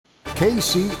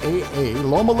KCAA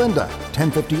Loma Linda,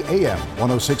 1050 AM,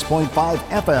 106.5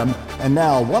 FM, and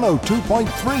now 102.3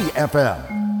 FM.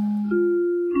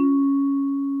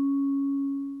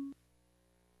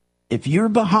 If you're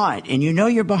behind, and you know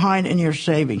you're behind in your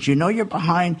savings, you know you're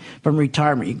behind from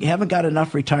retirement, you haven't got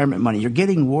enough retirement money, you're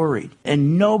getting worried,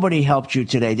 and nobody helped you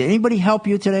today. Did anybody help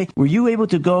you today? Were you able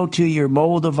to go to your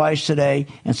mobile device today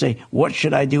and say, what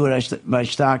should I do with my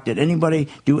stock? Did anybody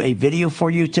do a video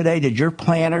for you today? Did your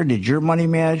planner, did your money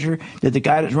manager, did the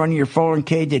guy that's running your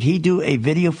 401k, did he do a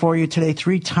video for you today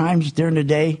 3 times during the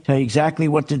day, tell you exactly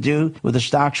what to do with the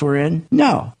stocks we're in?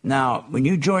 No. Now, when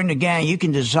you join the gang, you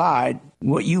can decide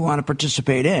what you want to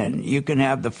participate in. You can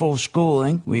have the full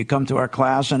schooling where you come to our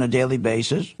class on a daily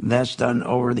basis. That's done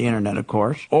over the internet, of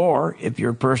course. Or if you're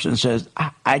a person that says,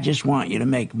 I just want you to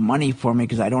make money for me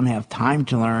because I don't have time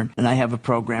to learn, and I have a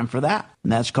program for that.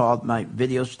 And that's called my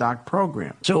video stock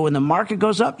program. So when the market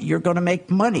goes up, you're going to make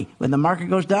money. When the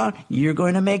market goes down, you're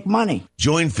going to make money.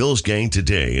 Join Phil's Gang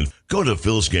today and go to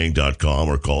philsgang.com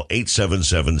or call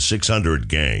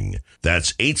 877-600-GANG.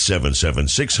 That's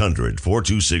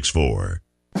 877-600-4264.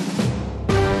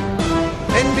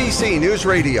 NBC News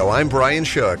Radio, I'm Brian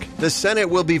Shook. The Senate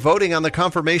will be voting on the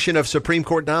confirmation of Supreme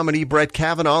Court nominee Brett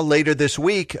Kavanaugh later this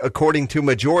week, according to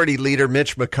Majority Leader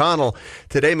Mitch McConnell.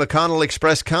 Today, McConnell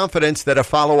expressed confidence that a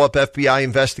follow-up FBI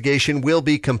investigation will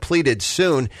be completed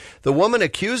soon. The woman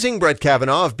accusing Brett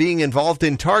Kavanaugh of being involved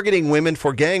in targeting women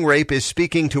for gang rape is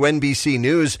speaking to NBC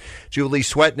News. Julie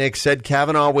Swetnick said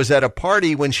Kavanaugh was at a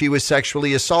party when she was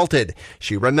sexually assaulted.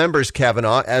 She remembers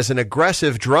Kavanaugh as an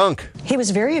aggressive drunk. He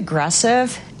was very aggressive.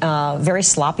 Very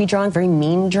sloppy drunk, very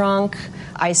mean drunk.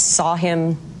 I saw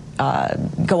him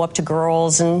go up to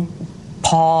girls and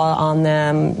paw on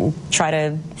them, try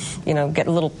to, get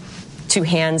a little too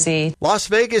handsy. Las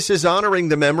Vegas is honoring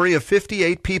the memory of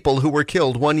 58 people who were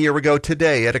killed 1 year ago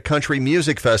today at a country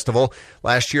music festival.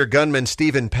 Last year, gunman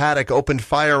Stephen Paddock opened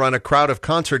fire on a crowd of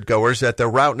concertgoers at the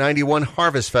Route 91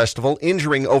 Harvest Festival,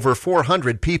 injuring over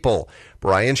 400 people.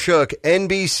 Brian Shook,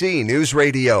 NBC News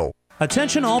Radio.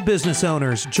 Attention all business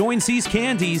owners. Join C's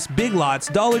Candies, Big Lots,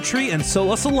 Dollar Tree, and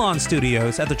Sola Salon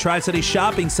Studios at the Tri-City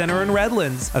Shopping Center in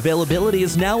Redlands. Availability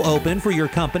is now open for your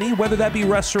company, whether that be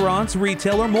restaurants,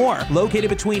 retail, or more.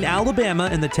 Located between Alabama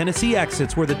and the Tennessee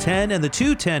exits where the 10 and the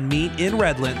 210 meet in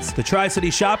Redlands. The Tri-City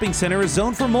Shopping Center is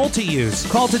zoned for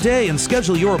multi-use. Call today and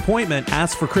schedule your appointment.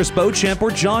 Ask for Chris Beauchamp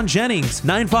or John Jennings,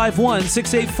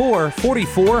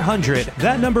 951-684-4400.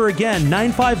 That number again,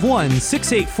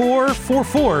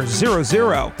 951-684-4400.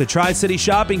 The Tri-City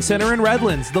Shopping Center in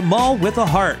Redlands, the mall with a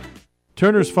heart.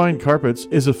 Turner's Fine Carpets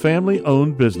is a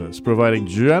family-owned business providing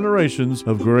generations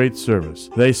of great service.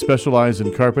 They specialize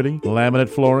in carpeting, laminate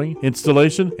flooring,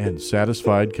 installation, and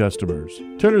satisfied customers.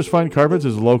 Turner's Fine Carpets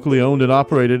is locally owned and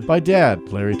operated by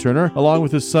Dad, Larry Turner, along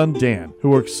with his son, Dan, who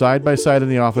works side by side in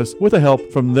the office with the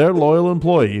help from their loyal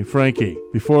employee, Frankie.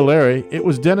 Before Larry, it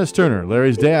was Dennis Turner,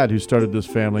 Larry's dad, who started this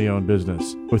family-owned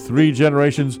business. With 3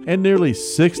 generations and nearly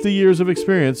 60 years of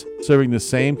experience serving the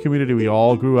same community we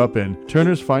all grew up in,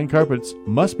 Turner's Fine Carpets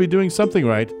must be doing something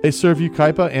right. They serve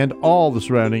Yucaipa and all the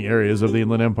surrounding areas of the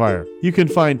Inland Empire. You can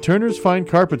find Turner's Fine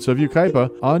Carpets of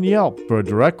Yucaipa on Yelp. For a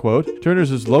direct quote,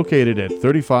 Turner's is located at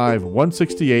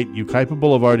 35168 Yucaipa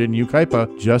Boulevard in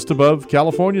Yucaipa, just above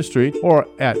California Street, or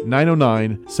at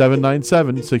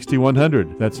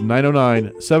 909-797-6100. That's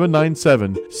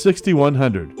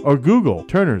 909-797-6100. Or Google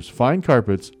Turner's Fine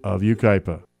Carpets of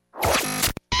Yucaipa.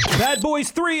 Bad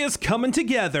Boys 3 is coming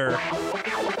together.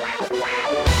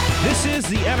 This is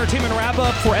the entertainment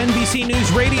wrap-up for NBC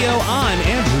News Radio. I'm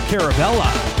Andrew Carabella.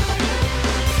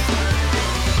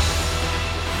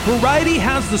 Variety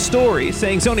has the story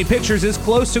saying Sony Pictures is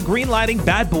close to greenlighting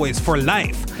Bad Boys for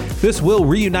life. This will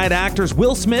reunite actors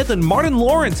Will Smith and Martin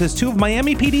Lawrence as 2 of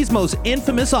Miami PD's most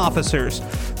infamous officers.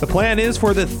 The plan is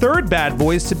for the 3rd Bad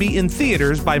Boys to be in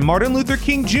theaters by Martin Luther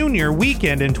King Jr.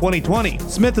 weekend in 2020.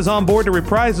 Smith is on board to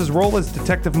reprise his role as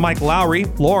Detective Mike Lowry.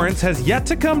 Lawrence has yet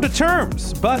to come to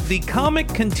terms, but the comic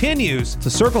continues to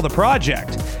circle the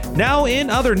project. Now, in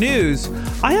other news,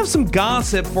 I have some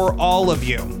gossip for all of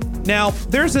you. Now,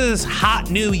 there's this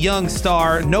hot new young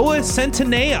star, Noah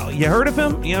Centineo. You heard of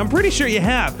him? Yeah, I'm pretty sure you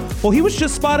have. Well, he was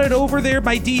just spotted over there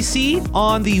by DC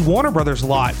on the Warner Brothers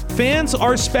lot. Fans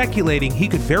are speculating he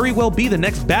could very well be the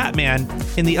next Batman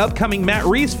in the upcoming Matt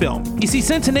Reeves film. You see,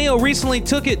 Centineo recently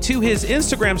took it to his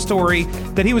Instagram story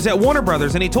that he was at Warner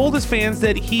Brothers, and he told his fans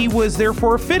that he was there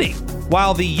for a fitting.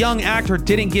 While the young actor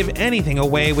didn't give anything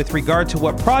away with regard to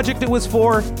what project it was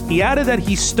for, he added that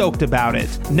he's stoked about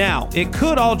it. Now, it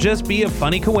could all just be a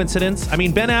funny coincidence. I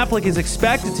mean, Ben Affleck is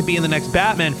expected to be in the next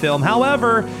Batman film.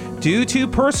 However, due to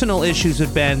personal issues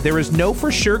with Ben. There is no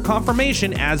for sure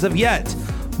confirmation as of yet.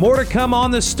 More to come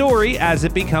on the story as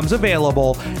it becomes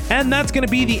available. And that's going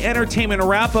to be the entertainment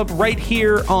wrap-up right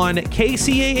here on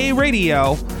KCAA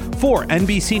Radio for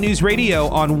NBC News Radio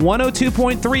on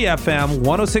 102.3 FM,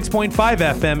 106.5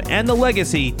 FM, and the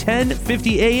Legacy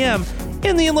 1050 AM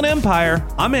in the Inland Empire.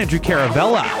 I'm Andrew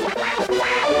Caravella.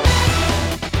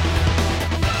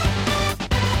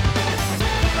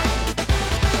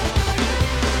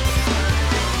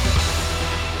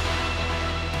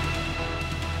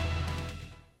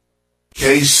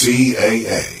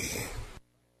 KCAA.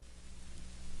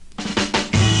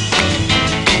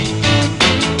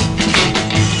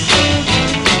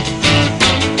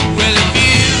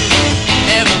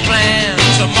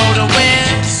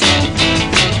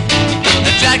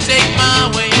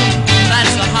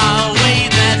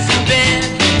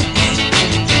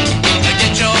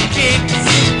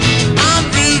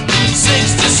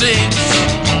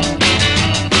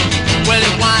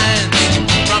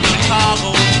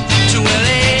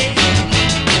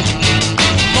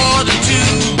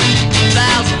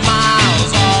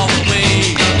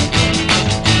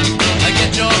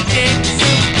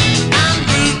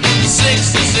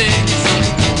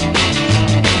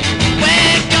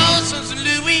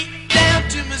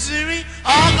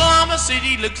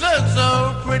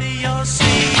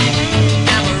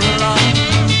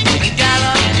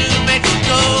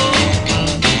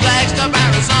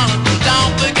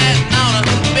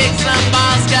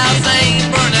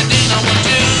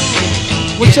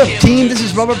 What's up, team? This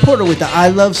is Robert Porter with the I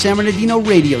Love San Bernardino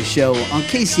radio show on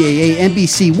KCAA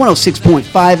NBC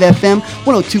 106.5 FM,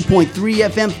 102.3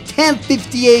 FM,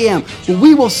 1050 AM, where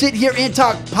we will sit here and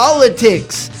talk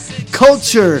politics,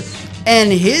 culture,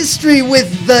 and history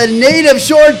with the native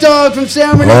short dog from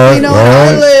San Bernardino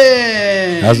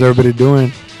Island. How's everybody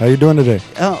doing? How you doing today?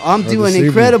 Oh, I'm doing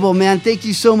incredible, man. Thank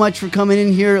you so much for coming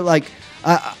in here.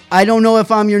 I don't know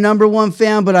if I'm your number one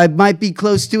fan, but I might be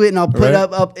close to it, and I'll put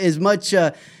up as much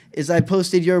as I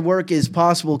posted your work as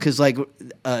possible because,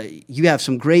 you have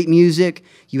some great music.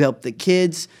 You help the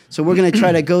kids. So we're going to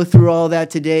try to go through all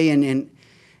that today, and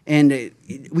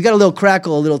we got a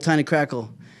little tiny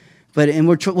crackle. And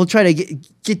we'll try to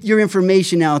get your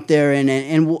information out there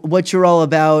and what you're all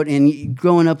about and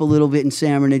growing up a little bit in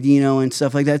San Bernardino and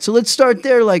stuff like that. So let's start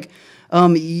there.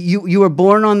 You were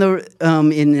born on the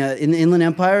in the Inland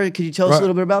Empire. Could you tell us a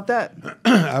little bit about that?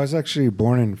 I was actually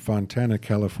born in Fontana,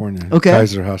 California. Okay.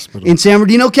 Kaiser Hospital. In San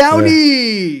Bernardino County.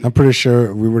 Yeah. I'm pretty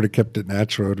sure we would have kept it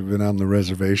natural. It would have been on the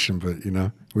reservation, but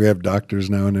we have doctors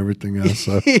now and everything else,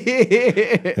 so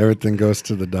everything goes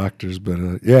to the doctors. But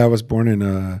I was born in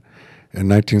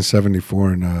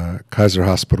 1974 in Kaiser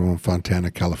Hospital in Fontana,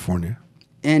 California.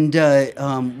 And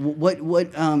what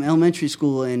elementary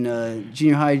school and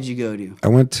junior high did you go to? I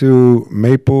went to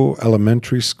Maple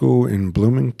Elementary School in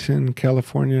Bloomington,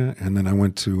 California, and then I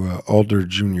went to Alder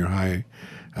Junior High.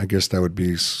 I guess that would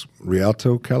be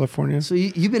Rialto, California. So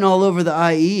you've been all over the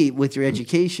IE with your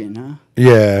education, huh?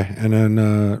 Yeah, and then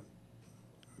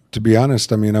to be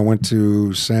honest, I went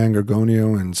to San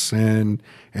Gorgonio and San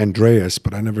Andreas,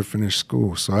 but I never finished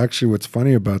school. So actually what's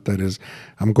funny about that is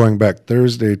I'm going back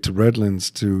Thursday to Redlands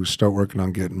to start working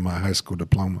on getting my high school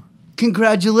diploma.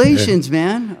 Congratulations,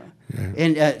 man. Yeah.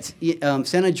 And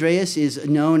San Andreas is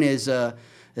known as...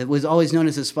 it was always known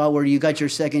as a spot where you got your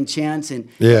second chance. And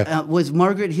was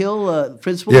Margaret Hill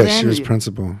principal then? Yeah, she was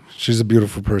principal. She's a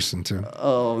beautiful person, too.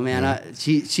 Oh, man.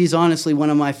 She's honestly one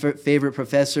of my favorite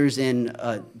professors and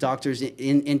doctors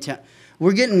in town.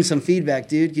 We're getting some feedback,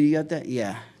 dude. You got that?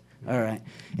 Yeah. All right.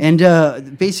 And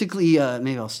basically,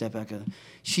 maybe I'll step back.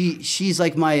 She's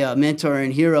like my mentor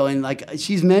and hero, and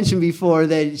she's mentioned before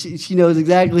that she knows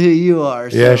exactly who you are.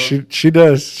 So. Yeah, she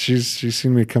does. She's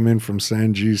seen me come in from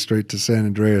San G straight to San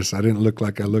Andreas. I didn't look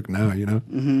like I look now,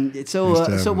 Mm-hmm.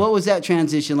 So what was that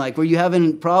transition like? Were you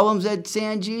having problems at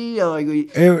San G? Or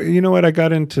you know what? I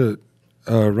got into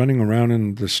running around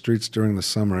in the streets during the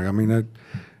summer.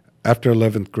 After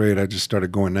 11th grade, I just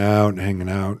started going out and hanging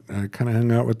out. I kind of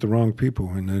hung out with the wrong people,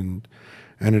 and then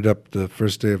ended up the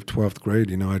first day of 12th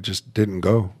grade, I just didn't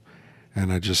go.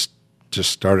 And I just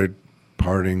started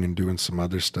partying and doing some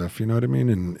other stuff, you know what I mean?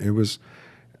 And it was,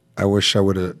 I wish I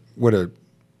would have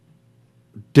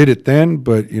did it then,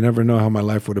 but you never know how my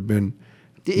life would have been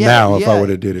now if I would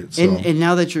have did it. So. And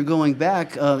now that you're going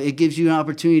back, it gives you an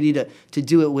opportunity to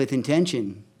do it with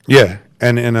intention. Yeah,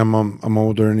 and I'm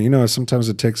older, and sometimes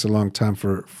it takes a long time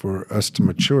for us to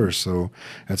mature. So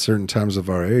at certain times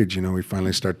of our age, we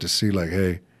finally start to see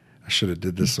hey, I should have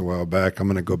did this a while back. I'm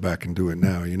gonna go back and do it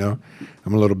now.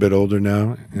 I'm a little bit older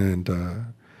now, and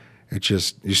it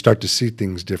just, you start to see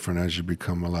things different as you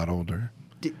become a lot older.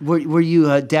 Were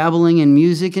you dabbling in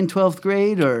music in 12th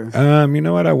grade, or? You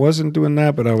know what? I wasn't doing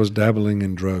that, but I was dabbling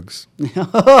in drugs.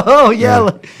 Oh, yeah.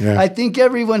 Yeah. I think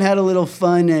everyone had a little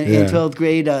fun in Yeah. 12th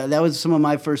grade. That was some of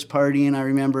my first partying. I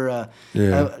remember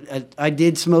I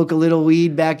did smoke a little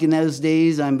weed back in those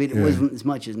days. I mean, it wasn't as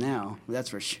much as now, that's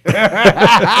for sure.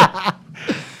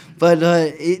 But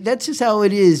that's just how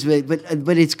it is.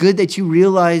 But it's good that you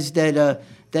realize that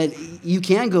you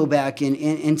can go back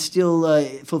and still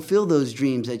fulfill those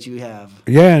dreams that you have.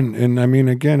 Yeah, and I mean,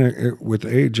 again, with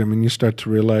age, I mean, you start to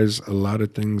realize a lot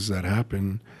of things that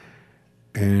happen,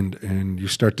 and you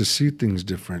start to see things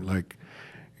different. Like,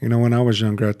 you know, when I was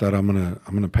younger, I thought I'm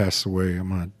gonna pass away. I'm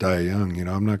gonna die young. You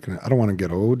know, I don't want to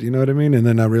get old. You know what I mean? And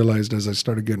then I realized as I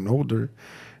started getting older,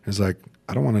 it's like,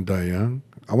 I don't want to die young.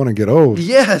 I want to get old.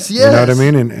 Yes. You know what I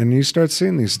mean? And you start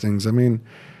seeing these things. I mean,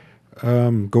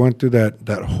 going through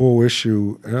that whole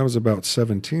issue, I was about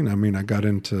 17. I mean, I got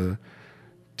into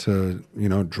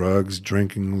drugs,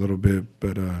 drinking a little bit,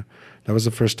 but that was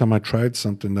the first time I tried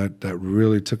something that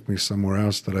really took me somewhere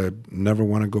else that I never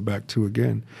want to go back to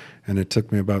again. And it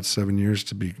took me about 7 years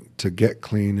to get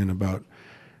clean, and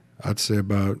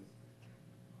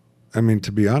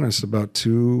to be honest, about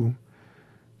two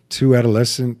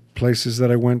adolescent places that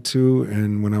I went to,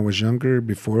 and when I was younger,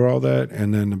 before all that,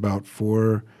 and then about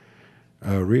 4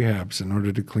 rehabs in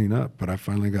order to clean up. But I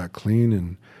finally got clean,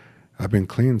 and I've been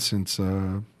clean since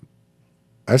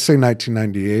I say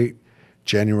 1998,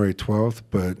 January 12th.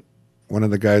 But one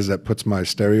of the guys that puts my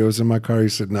stereos in my car, he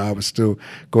said, no, I was still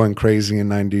going crazy in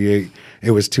 98.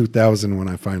 It was 2000 when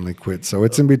I finally quit. So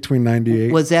it's in between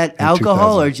 98. Was that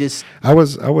alcohol 2000. or just? I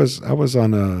was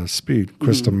on speed,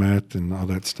 crystal meth, and all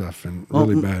that stuff, and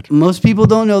really bad. Most people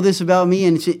don't know this about me,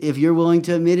 and if you're willing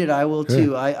to admit it, I will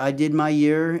too. I did my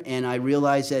year, and I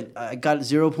realized that I got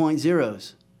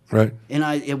 0.0s. Right. And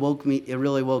it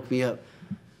really woke me up.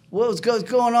 What's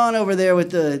going on over there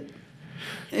with the?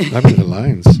 Might be the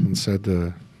lines inside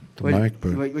the mic,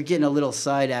 but we're getting a little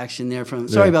side action there from.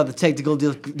 Sorry about the technical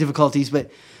difficulties,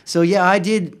 but so yeah, I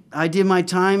did my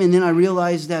time, and then I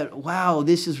realized that wow,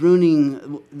 this is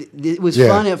ruining. It was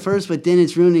fun at first, but then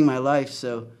it's ruining my life.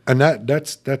 So and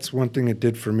that's one thing it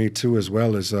did for me too, as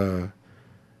well as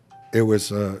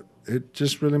it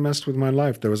just really messed with my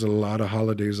life. There was a lot of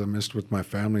holidays I missed with my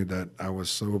family that I was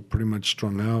so pretty much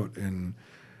strung out and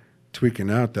tweaking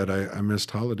out that I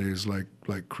missed holidays like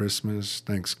Christmas,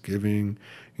 Thanksgiving,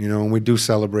 you know, and we do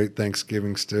celebrate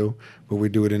Thanksgiving still, but we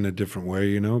do it in a different way,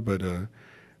 you know. But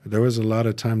there was a lot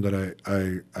of time that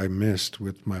I missed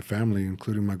with my family,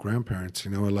 including my grandparents.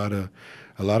 You know, a lot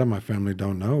of my family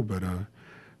don't know, but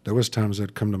there was times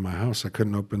they'd come to my house. I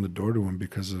couldn't open the door to them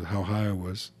because of how high I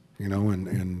was, you know,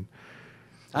 and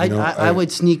I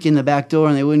would sneak in the back door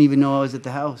and they wouldn't even know I was at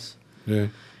the house. Yeah.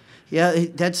 Yeah,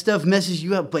 that stuff messes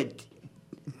you up, but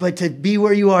to be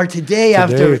where you are today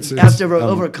after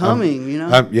overcoming, you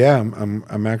know.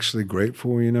 I'm actually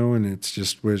grateful, you know, and it's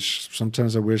just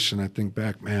sometimes I wish, and I think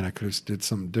back, man, I could have did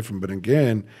something different. But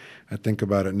again, I think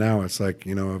about it now. It's like,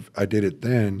 you know, if I did it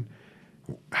then,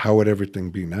 how would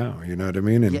everything be now? You know what I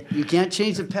mean? And you can't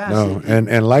change the past. No,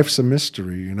 and life's a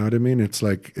mystery. You know what I mean? It's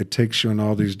like it takes you in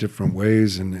all these different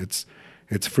ways, and it's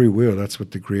free will. That's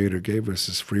what the Creator gave us,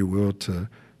 is free will to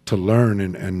learn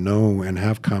and know and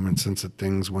have common sense of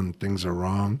things, when things are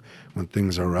wrong, when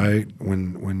things are right,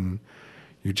 when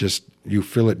you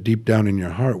feel it deep down in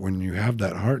your heart, when you have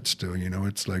that heart still, you know.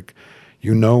 It's like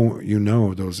you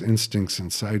know those instincts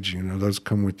inside you, you know, those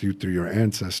come with you through your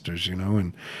ancestors, you know,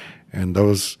 and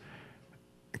those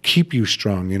keep you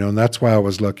strong, you know. And that's why I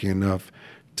was lucky enough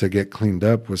to get cleaned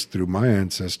up, was through my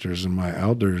ancestors and my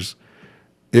elders.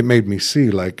 It made me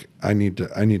see, like, I need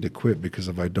to quit, because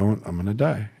if I don't, I'm gonna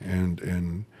die.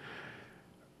 And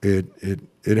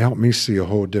it helped me see a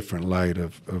whole different light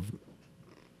of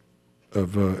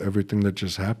everything that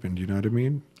just happened. You know what I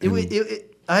mean?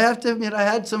 I have to admit, I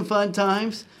had some fun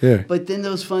times. Yeah. But then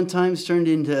those fun times turned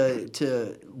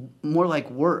into more like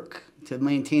work to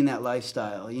maintain that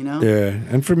lifestyle. You know? Yeah.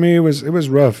 And for me, it was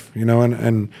rough. You know,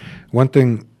 and one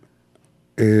thing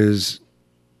is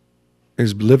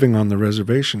living on the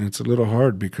reservation. It's a little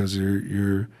hard because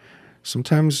you're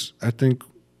sometimes, I think,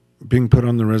 being put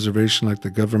on the reservation like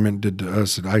the government did to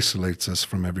us, it isolates us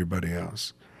from everybody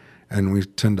else, and we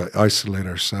tend to isolate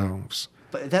ourselves.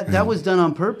 But that was done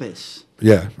on purpose.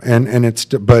 Yeah, and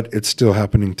but it's still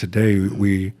happening today.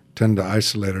 We tend to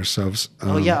isolate ourselves.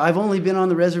 I've only been on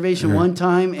the reservation one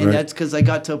time, and that's because I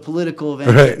got to a political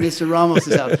event at Mr.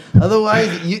 Ramos's house.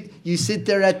 Otherwise, you sit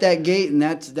there at that gate, and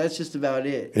that's just about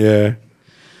it. Yeah.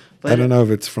 But I don't know if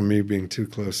it's from me being too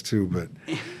close too, but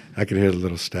I could hear a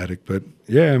little static. But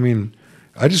yeah, I mean,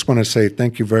 I just want to say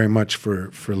thank you very much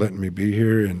for letting me be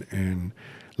here and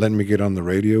letting me get on the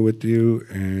radio with you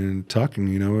and talking.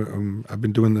 You know, I've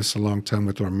been doing this a long time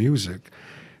with our music,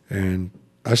 and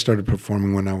I started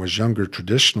performing when I was younger,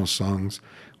 traditional songs,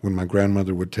 when my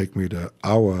grandmother would take me to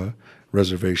Awa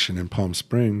Reservation in Palm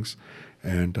Springs,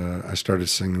 and I started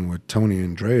singing with Tony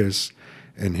Andreas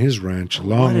in his ranch a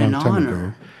long time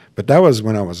ago. But that was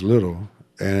when I was little,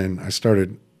 and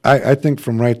I think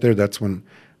from right there, that's when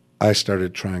I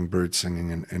started trying bird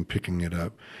singing and picking it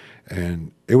up.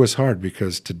 And it was hard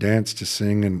because to dance, to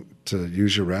sing, and to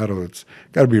use your rattle, it's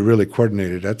got to be really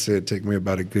coordinated. I'd say it'd take me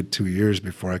about a good 2 years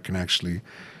before I can actually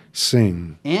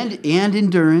sing. And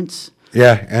endurance.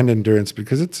 Yeah, and endurance,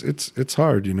 because it's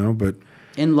hard, you know. But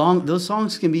those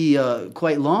songs can be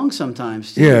quite long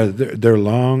sometimes too. Yeah, they're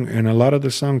long, and a lot of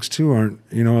the songs too aren't.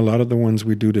 You know, a lot of the ones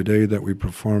we do today that we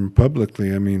perform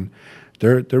publicly, I mean,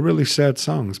 they're really sad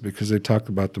songs because they talk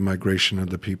about the migration of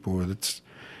the people.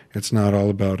 It's not all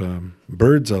about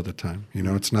birds all the time. You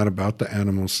know, it's not about the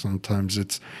animals. Sometimes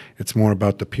it's more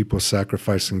about the people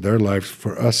sacrificing their lives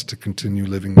for us to continue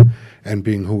living and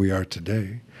being who we are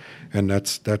today. And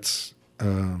it's that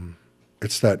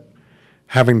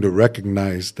having to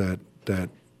recognize that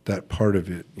part of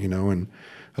it, you know. And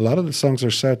a lot of the songs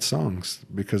are sad songs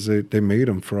because they made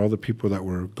them for all the people that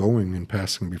were going and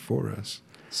passing before us.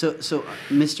 So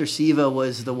Mr. Siva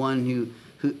was the one who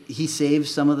he saved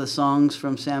some of the songs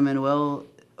from San Manuel,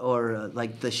 or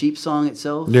like the sheep song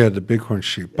itself? Yeah, the bighorn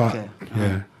sheep. Pat. Okay.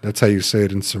 Yeah, that's how you say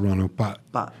it in Serrano, pat.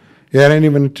 Pat. Yeah, I didn't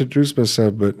even introduce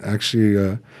myself, but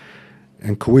actually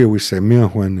in Kauai we say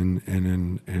miahuan,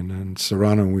 and in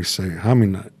Serrano we say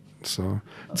haminat. So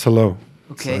it's hello.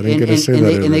 Okay, so I didn't get to say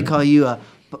that and they call you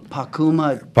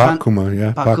Pakuma. Pakuma,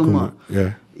 yeah. Pakuma,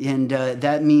 yeah. And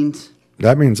that means?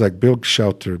 That means like big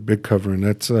shelter, big cover, and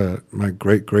that's my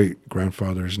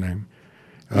great-great-grandfather's name.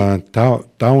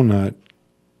 Taunat,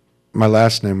 my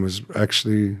last name was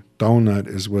actually, Taunat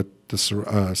is what the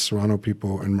Serrano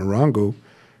people in Morongo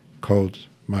called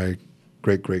my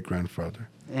great-great-grandfather.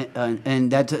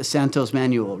 And that's Santos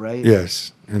Manuel, right?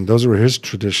 Yes, and those were his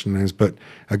traditional names. But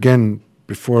again,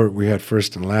 before we had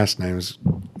first and last names,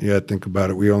 think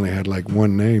about it, we only had like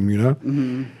one name, you know?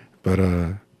 Mm-hmm.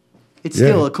 But it's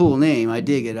still a cool name. I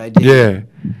dig it. Yeah.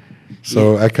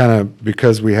 So I kind of,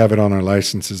 because we have it on our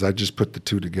licenses, I just put the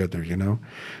two together, you know.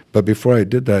 But before I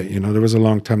did that, you know, there was a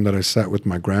long time that I sat with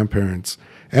my grandparents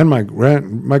and my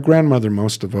grandmother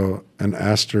most of all, and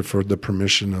asked her for the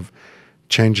permission of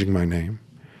changing my name.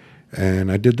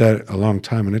 And I did that a long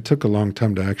time, and it took a long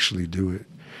time to actually do it.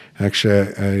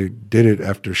 Actually, I did it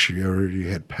after she already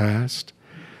had passed.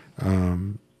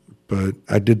 But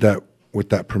I did that with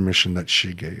that permission that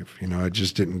she gave. You know, I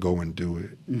just didn't go and do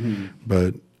it. Mm-hmm.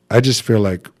 But I just feel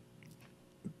like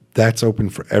that's open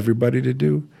for everybody to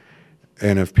do.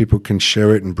 And if people can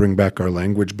share it and bring back our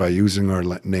language by using our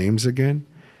names again,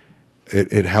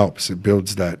 it helps. It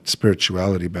builds that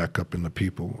spirituality back up in the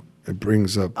people. It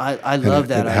brings up. I love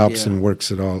that idea. It helps and works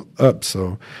it all up.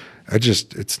 So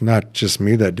it's not just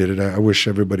me that did it. I wish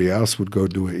everybody else would go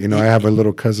do it. You know, I have a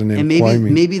little cousin named Kwame.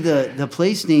 And maybe the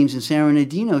place names in San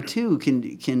Bernardino too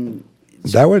can.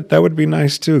 That would be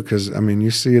nice too, because I mean,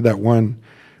 you see that one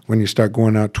when you start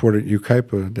going out toward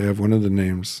Yucaipa, they have one of the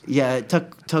names. Yeah,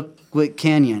 Tukwit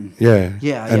Canyon. Yeah,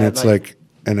 and it's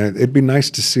and it'd be nice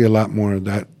to see a lot more of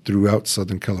that throughout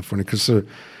Southern California, because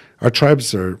our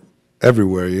tribes are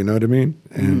everywhere. You know what I mean?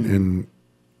 And in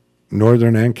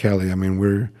Northern and Cali, I mean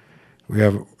we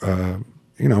have,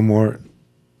 more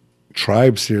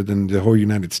tribes here than the whole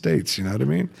United States. You know what I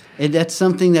mean? And that's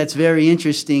something that's very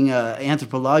interesting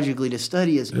anthropologically to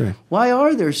study is why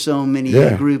are there so many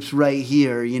groups right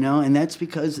here, you know? And that's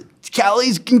because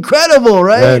Cali's incredible,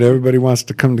 right? Right. Everybody wants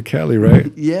to come to Cali,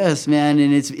 right? Yes, man.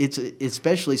 And it's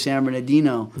especially San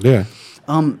Bernardino. Yeah.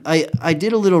 I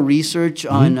did a little research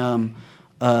on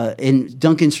in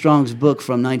Duncan Strong's book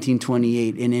from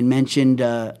 1928, and it mentioned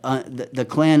the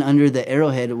clan under the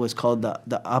arrowhead was called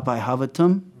the Apai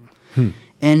Havatum.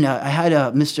 And I had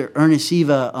Mr. Ernest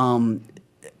Siva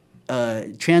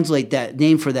translate that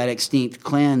name for that extinct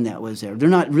clan that was there. They're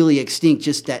not really extinct,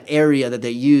 just that area that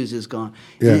they use is gone.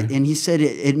 Yeah. And he said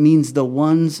it means the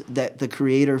ones that the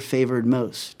Creator favored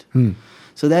most.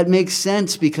 So that makes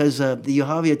sense because the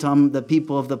Yohaviatam, the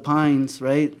people of the pines,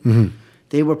 right? Mm-hmm.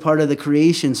 They were part of the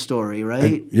creation story,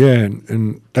 right?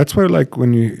 And that's why, like,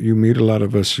 when you meet a lot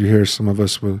of us, you hear some of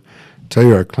us will tell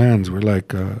you our clans. We're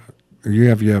like, you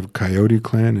have Coyote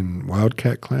Clan and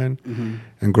Wildcat Clan. Mm-hmm.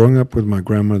 And growing up with my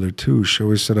grandmother, too, she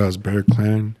always said I was Bear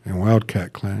Clan and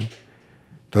Wildcat Clan.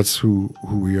 That's who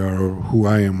we are, or who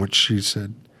I am, what she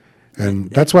said. And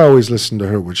that's why I always listen to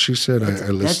her. What she said, I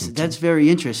listen That's very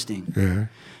interesting. Yeah.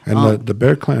 And the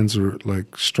Bear Clans are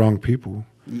like strong people.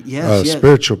 Yes, yes.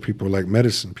 Spiritual people, like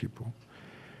medicine people.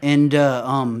 And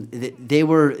they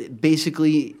were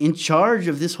basically in charge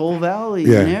of this whole valley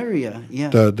and area. Yeah.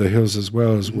 The hills as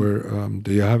well is where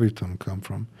the Yahaviton come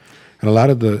from. And a lot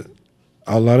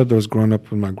of those growing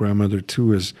up with my grandmother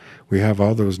too is we have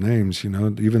all those names,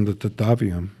 even the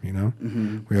Tatavium,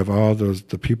 We have all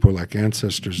the people like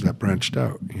ancestors that branched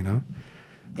out,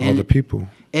 all the people.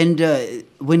 And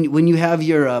when you have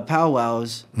your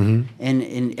powwows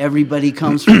and everybody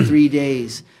comes for 3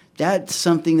 days, that's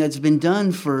something that's been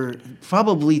done for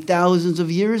probably thousands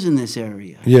of years in this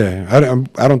area. Yeah,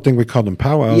 I don't think we called them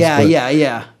powwows.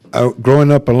 Yeah.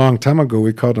 Growing up a long time ago,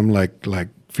 we called them like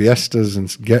fiestas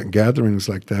and gatherings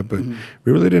like that, but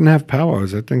we really didn't have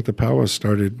powwows. I think the powwows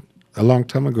started a long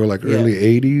time ago, like early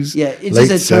 80s, it's late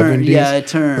just a term. 70s. Yeah, a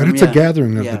term. But it's a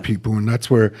gathering of the people, and that's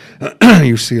where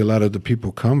you see a lot of the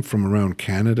people come from around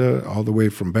Canada, all the way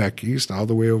from back east, all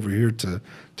the way over here to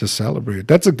celebrate.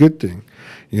 That's a good thing,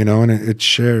 and it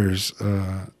shares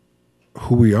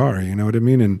who we are, you know what I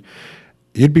mean? And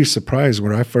you'd be surprised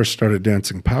when I first started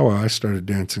dancing powwow, I started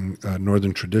dancing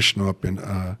Northern Traditional up in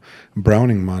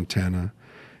Browning, Montana,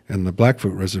 in the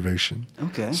Blackfoot Reservation.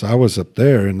 Okay. So I was up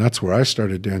there, and that's where I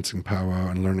started dancing powwow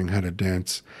and learning how to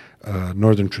dance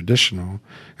Northern Traditional.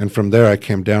 And from there, I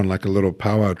came down like a little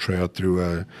powwow trail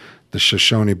through the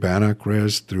Shoshone Bannock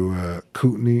Res, through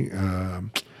Kootenai,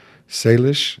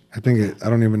 Salish. I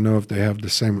don't even know if they have the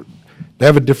same. They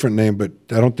have a different name, but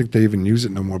I don't think they even use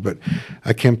it no more. But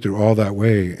I came through all that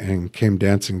way and came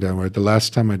dancing down there. The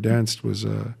last time I danced was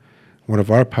one of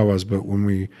our powwows, but when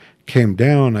we came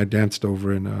down, I danced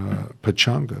over in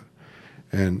Pechanga.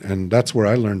 And that's where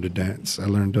I learned to dance. I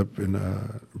learned up in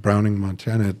Browning,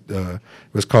 Montana. It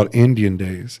was called Indian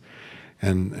Days.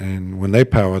 And when they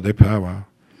powwow.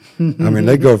 I mean,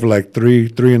 they go for like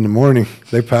 3 in the morning.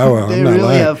 They powwow. They I'm not really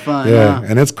lying. have fun. Yeah, Huh?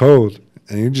 and it's cold.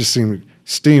 And you just see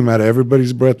steam out of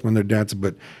everybody's breath when they're dancing.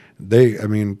 But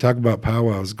talk about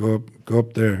powwows. Go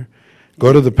up there.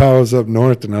 Go to the powwows up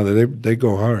north and other. They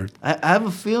go hard. I have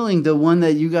a feeling the one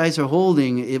that you guys are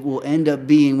holding, it will end up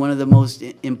being one of the most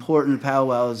important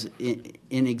powwows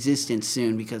in existence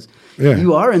soon, because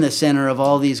you are in the center of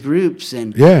all these groups,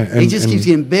 and it just keeps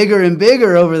getting bigger and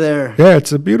bigger over there. Yeah,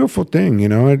 it's a beautiful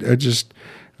thing, I just,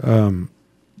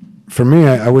 for me,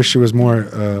 I wish it was more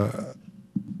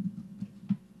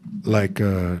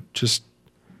just,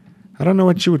 I don't know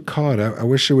what you would call it. I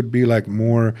wish it would be like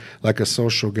more like a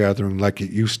social gathering like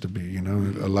it used to be,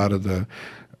 A lot of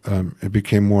it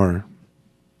became more,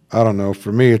 I don't know,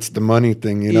 for me it's the money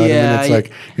thing, what I mean? It's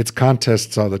like, it's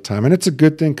contests all the time. And it's a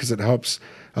good thing because it helps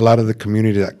a lot of the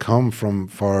community that come from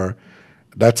far.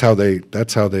 That's how they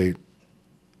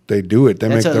do it. They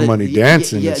make their money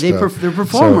dancing and stuff. They're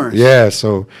performers.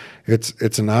 So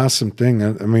it's an awesome thing.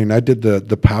 I did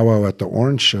the powwow at the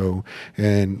Orange Show,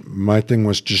 and my thing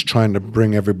was just trying to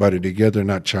bring everybody together,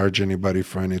 not charge anybody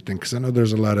for anything, because I know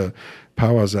there's a lot of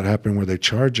powwows that happen where they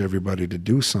charge everybody to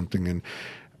do something, and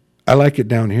I like it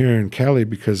down here in Cali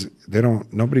because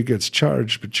nobody gets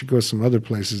charged, but you go some other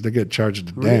places, they get charged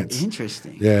to dance.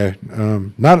 Interesting. Yeah,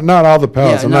 not all the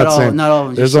powwows. I'm not saying not all of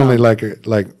them. There's only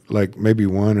like maybe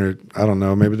one, or I don't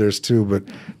know, maybe there's two, but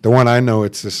the one I know,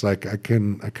 it's just like I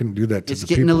couldn't do that to the people. It's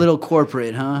getting a little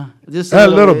corporate, huh? Just a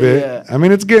little bit. Yeah.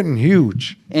 It's getting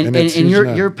huge. And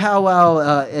your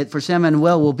powwow for San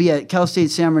Manuel will be at Cal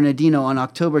State San Bernardino on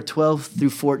October 12th through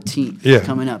 14th.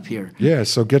 Coming up here. Yeah,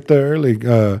 so get there early.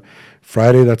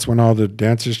 Friday, that's when all the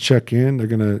dancers check in. They're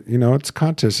going to, it's a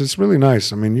contest. It's really nice.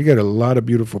 You get a lot of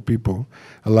beautiful people,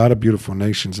 a lot of beautiful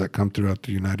nations that come throughout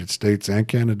the United States and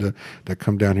Canada that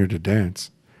come down here to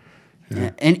dance.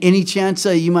 Yeah. And any chance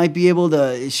you might be able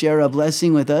to share a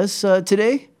blessing with us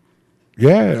today?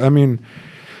 Yeah, let me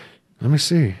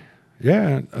see.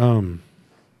 Yeah,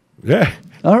 yeah.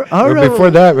 Before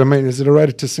that, is it all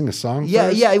right to sing a song? Yeah,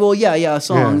 first? a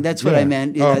song. Yeah, that's what I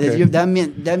meant. Okay.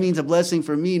 That means a blessing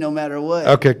for me, no matter what.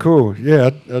 Okay, cool. Yeah,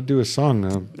 I'll do a song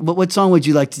now. What song would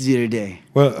you like to do today?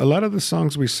 Well, a lot of the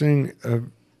songs we sing,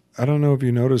 I don't know if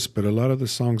you noticed, but a lot of the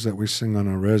songs that we sing on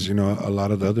our res, a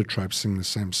lot of the other tribes sing the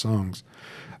same songs.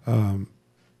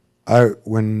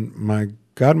 When my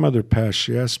godmother passed,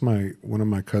 she asked one of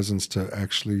my cousins to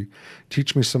actually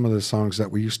teach me some of the songs that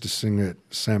we used to sing at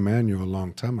San Manuel a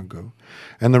long time ago.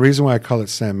 And the reason why I call it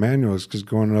San Manuel is because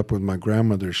growing up with my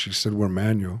grandmother, she said we're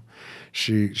Manuel.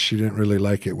 She didn't really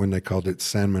like it when they called it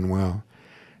San Manuel.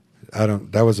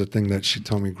 That was a thing that she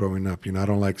told me growing up. I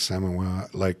don't like San Manuel,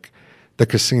 like the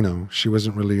casino. She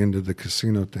wasn't really into the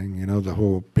casino thing, the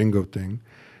whole bingo thing.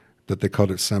 that they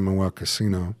called it San Manuel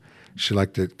Casino. She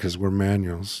liked it because we're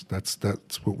manuals. That's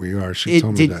what we are. She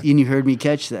told me that. And you heard me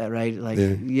catch that, right? Like,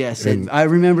 Yeah. yes. And- I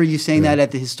remember you saying that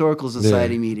at the Historical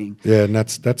Society Yeah. meeting. Yeah, and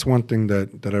that's one thing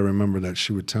that I remember that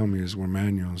she would tell me is we're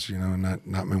manuals, not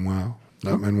Manuel.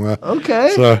 Not Manuel.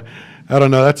 Okay. So I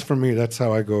don't know. That's for me. That's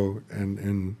how I go,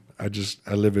 and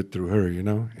I live it through her,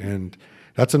 And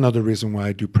that's another reason why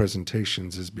I do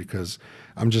presentations is because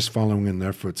I'm just following in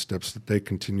their footsteps. That they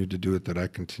continue to do it, that I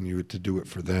continue to do it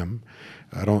for them.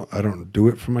 I don't do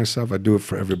it for myself. I do it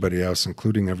for everybody else,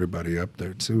 including everybody up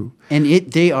there too. And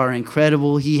they are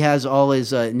incredible. He has all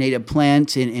his native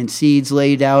plants and seeds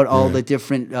laid out, all the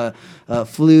different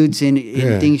flutes and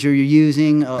things you're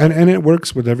using. And it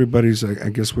works with everybody's, I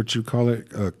guess what you call it,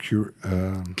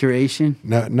 curation?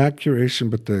 Not curation,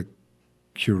 but the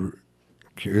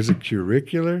is it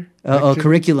curricular?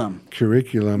 Curriculum.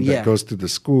 Curriculum that goes to the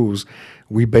schools.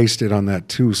 We based it on that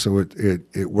too, so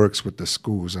it works with the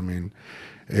schools. I mean,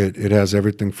 it has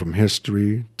everything from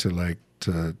history to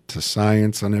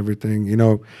science on everything,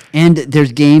 And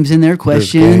there's games in there,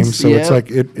 questions. There's games, so it's like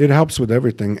it helps with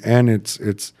everything, and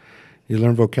it's you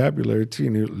learn vocabulary too,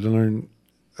 and you learn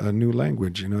a new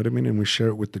language, you know what I mean? And we share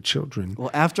it with the children.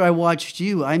 Well, after I watched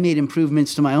you, I made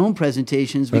improvements to my own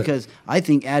presentations because I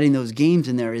think adding those games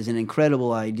in there is an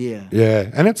incredible idea. Yeah,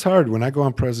 and it's hard. When I go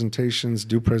on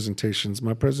do presentations,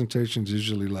 my presentations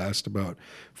usually last about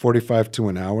 45 to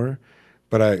an hour.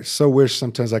 But I so wish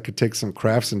sometimes I could take some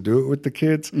crafts and do it with the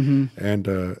kids. Mm-hmm. And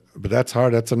but that's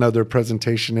hard. That's another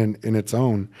presentation in its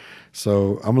own.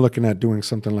 So I'm looking at doing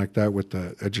something like that with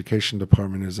the education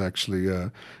department is actually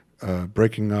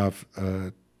breaking off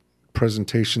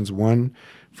presentations, one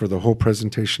for the whole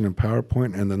presentation in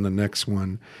PowerPoint, and then the next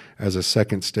one as a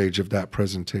second stage of that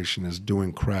presentation is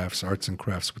doing arts and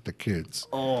crafts with the kids.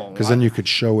 Because then you could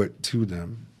show it to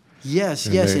them. Yes,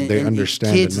 and yes. They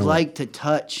understand kids and know like to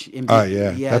touch. And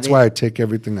that's why I take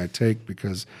everything I take,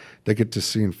 because they get to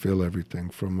see and feel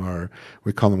everything from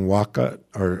we call them wakat,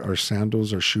 our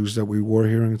sandals, our shoes that we wore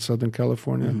here in Southern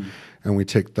California. Mm-hmm. And we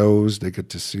take those, they get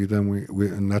to see them. We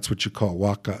and that's what you call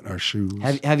wakat, our shoes.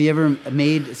 Have you ever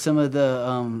made some of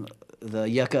the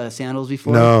yucca sandals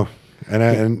before? No,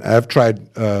 and I've tried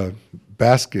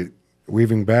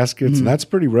weaving baskets, and that's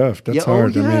pretty rough. That's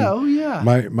hard.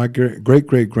 My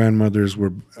great grandmothers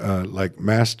were like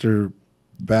master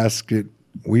basket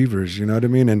weavers. You know what I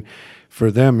mean? And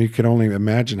for them, you could only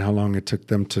imagine how long it took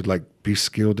them to be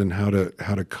skilled in how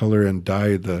to color and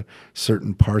dye the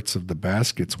certain parts of the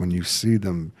baskets when you see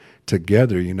them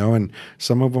together, And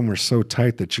some of them were so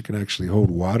tight that you could actually hold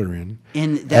water in,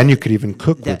 and you could even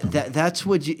cook with them. That's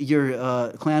what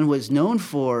your clan was known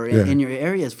for in your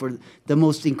areas, for the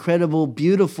most incredible,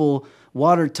 beautiful,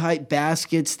 watertight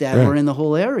baskets that were in the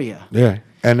whole area. Yeah,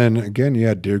 and then again, you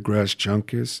had deergrass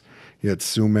juncus, you had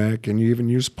sumac, and you even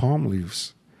used palm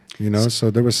leaves. So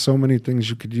there was so many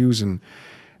things you could use, and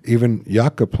even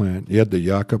yucca plant. You had the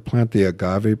yucca plant, the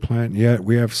agave plant. Yeah,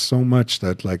 we have so much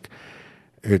that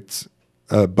it's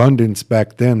abundance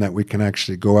back then that we can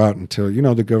actually go out until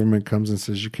the government comes and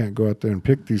says you can't go out there and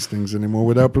pick these things anymore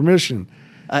without permission.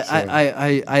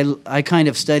 I kind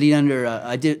of studied under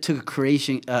took a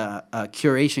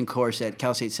curation course at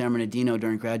Cal State San Bernardino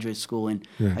during graduate school, and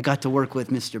I got to work with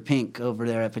Mr. Pink over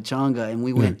there at Pechanga, and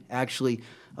we went actually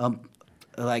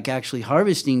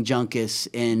harvesting juncus,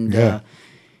 and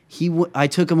I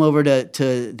took him over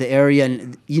to the area,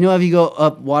 and if you go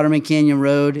up Waterman Canyon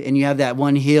Road and you have that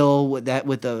one hill with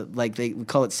they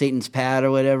call it Satan's Pad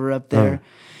or whatever up there.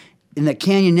 In the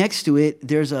canyon next to it,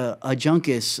 there's a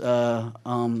juncus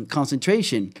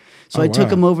concentration. So I took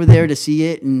him over there to see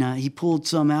it, and he pulled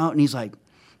some out, and he's like,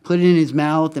 put it in his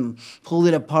mouth and pulled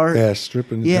it apart. Yeah,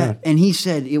 stripping it down. And he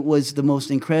said it was the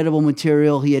most incredible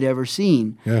material he had ever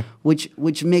seen. Yeah.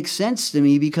 Which makes sense to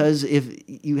me, because if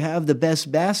you have the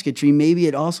best basketry, maybe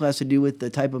it also has to do with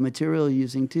the type of material you're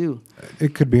using too.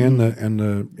 It could be in the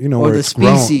or where the it's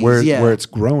species, grown, where it's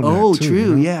grown. Oh, at too,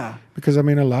 true, yeah. Because a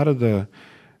lot of the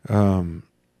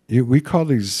we call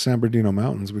these San Bernardino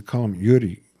mountains, we call them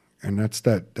Yuri. And that's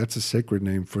a sacred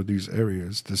name for these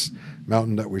areas. This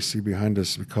mountain that we see behind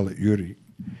us, we call it Yuri.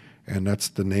 And that's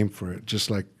the name for it.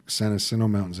 Just like San Jacinto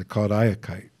Mountains, they call it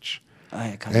Ayakaich.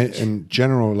 And in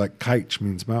general, Kaich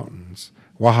means mountains.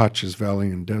 Wahach is valley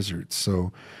and desert.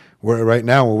 So right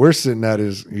now, where we're sitting at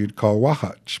is you'd call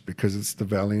Wahach, because it's the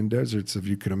valley and deserts. If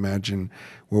you could imagine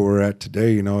where we're at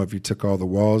today, if you took all the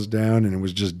walls down and it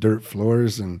was just dirt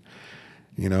floors, and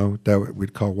that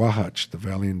we'd call Wahach, the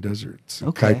valley and deserts.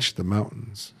 And Kaich, the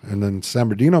mountains. And then San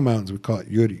Bernardino Mountains, we call it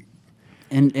Yuri.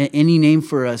 And any name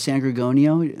for San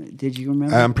Gorgonio? Did you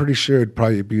remember? I'm pretty sure it'd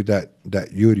probably be that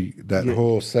Uri, that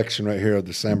whole section right here of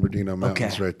the San Bernardino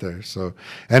Mountains right there. So,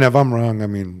 and if I'm wrong, I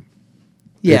mean,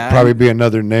 it'd probably be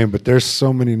another name, but there's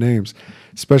so many names,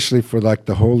 especially for like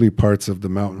the holy parts of the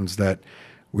mountains that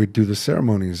we'd do the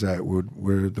ceremonies at,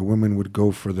 where the women would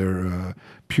go for their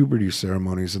puberty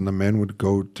ceremonies and the men would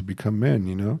go to become men,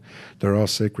 you know? They're all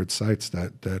sacred sites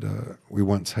that we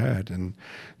once had. And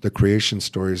the creation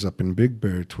stories up in Big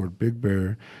Bear, toward Big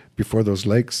Bear, before those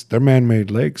lakes, they're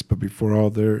man-made lakes, but before all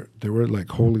there were like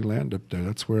holy land up there.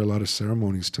 That's where a lot of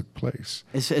ceremonies took place.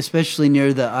 Especially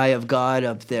near the Eye of God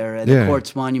up there at the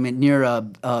Quartz Monument, near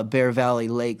Bear Valley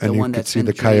Lake, and the one that's been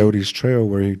the Coyotes Trail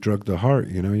where he drug the heart,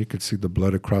 you know? You could see the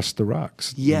blood across the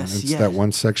rocks. Yes, it's that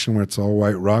one section where it's all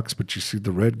white rocks, but you see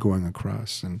the red going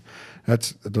across. And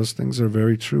those things are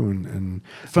very true. And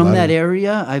from that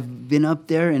area, I've been up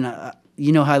there, and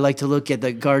you know how I like to look at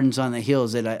the gardens on the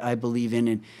hills that I believe in,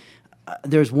 and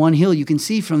there's one hill you can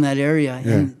see from that area,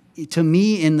 and to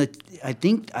me, I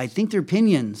think they're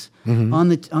pinions on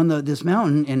this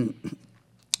mountain, and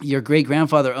your great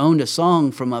grandfather owned a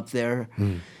song from up there,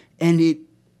 and it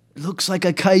looks like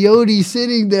a coyote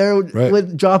sitting there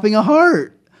with dropping a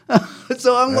heart.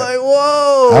 So I'm like,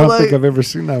 whoa! I don't think I've ever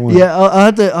seen that one. Yeah, I'll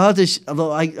have to.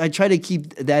 Although I try to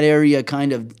keep that area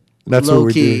kind of low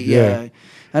key. Yeah.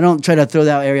 I don't try to throw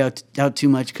that area out too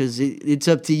much because it's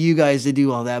up to you guys to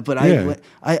do all that. But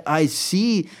I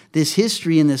see this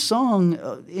history in this song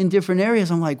in different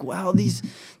areas. I'm like, wow,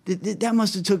 that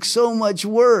must have took so much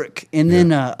work. And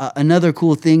then another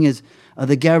cool thing is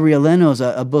the Gabrielenos,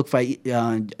 a book by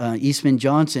Eastman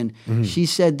Johnson. She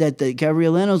said that the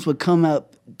Gabrielenos would come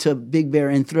up to Big Bear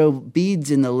and throw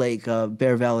beads in the lake,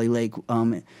 Bear Valley Lake,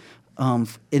 and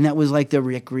that was like the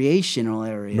recreational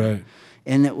area. Right.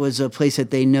 And it was a place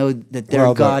that they know that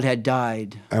their god had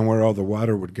died. And where all the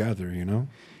water would gather, you know?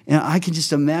 And I can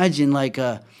just imagine, like,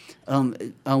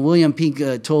 William Pink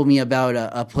told me about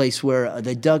a place where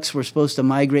the ducks were supposed to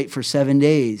migrate for 7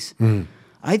 days.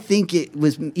 I think it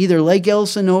was either Lake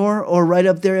Elsinore or right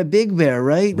up there at Big Bear,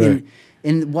 right?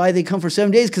 And why they come for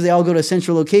 7 days? Because they all go to a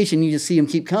central location. You just see them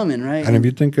keep coming, right? And if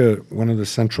you think one of the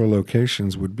central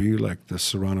locations would be like the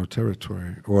Serrano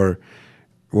territory, or...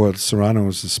 Well, Serrano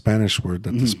is the Spanish word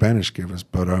that the Spanish gave us,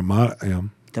 but our Mara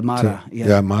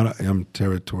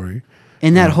territory.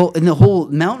 And the whole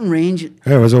mountain range.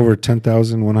 Yeah, it was over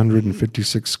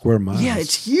 10,156 square miles. Yeah,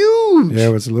 it's huge. Yeah,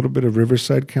 it was a little bit of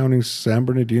Riverside County, San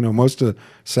Bernardino, most of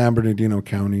San Bernardino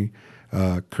County,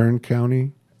 Kern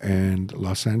County, and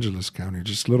Los Angeles County,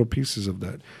 just little pieces of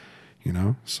that, you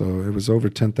know. So it was over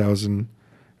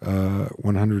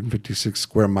 10,156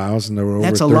 square miles, and there were over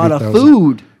 30,000. That's a lot of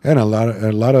food. And a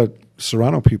lot of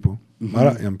Serrano people,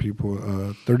 Mara people,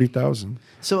 30,000.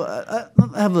 So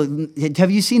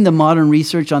have you seen the modern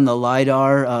research on the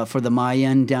LIDAR for the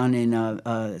Mayan down in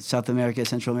South America,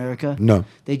 Central America? No.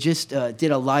 They just did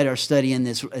a LIDAR study in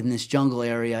this jungle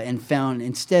area and found,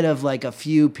 instead of like a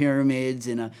few pyramids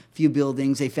and a few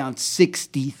buildings, they found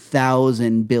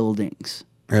 60,000 buildings.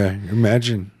 Yeah,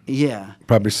 imagine. Yeah.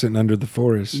 Probably sitting under the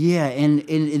forest. Yeah, and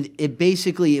it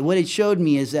basically, what it showed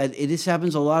me is that this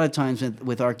happens a lot of times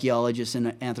with archaeologists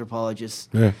and anthropologists.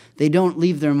 Yeah. They don't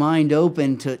leave their mind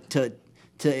open to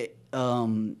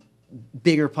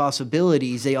bigger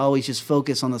possibilities. They always just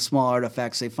focus on the small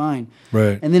artifacts they find.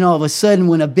 Right. And then all of a sudden,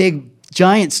 when a big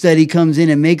giant study comes in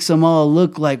and makes them all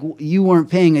look like you weren't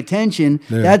paying attention,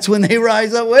 that's when they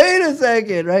rise up. Wait a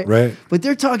second, right? Right. But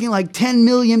they're talking like 10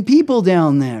 million people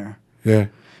down there. Yeah.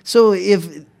 So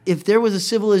if there was a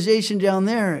civilization down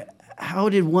there, how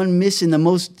did one miss in the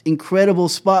most incredible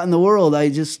spot in the world? I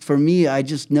just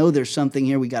know there's something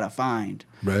here we got to find.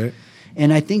 Right.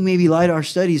 And I think maybe LIDAR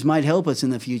studies might help us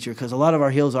in the future because a lot of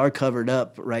our hills are covered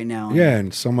up right now. Yeah,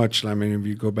 and so much, I mean, if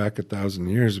you go back 1,000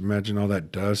 years, imagine all that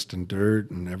dust and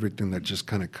dirt and everything that just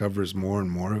kind of covers more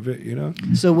and more of it, you know?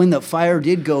 So when the fire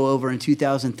did go over in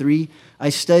 2003, I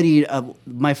studied,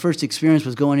 my first experience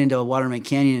was going into a Waterman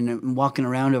Canyon and walking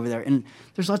around over there. And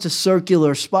there's lots of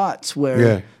circular spots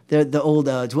where the old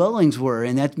dwellings were,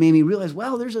 and that made me realize,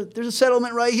 wow, there's a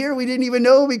settlement right here we didn't even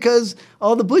know because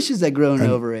all the bushes that grown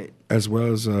over it. As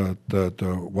well as the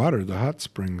water, the hot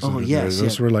springs. Oh, yes.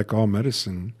 Those were like all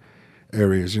medicine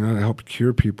areas, you know, to help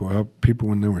cure people, help people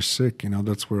when they were sick, you know,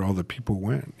 that's where all the people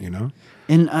went, you know.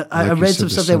 And I read some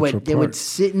stuff they would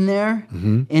sit in there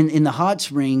in the hot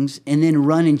springs and then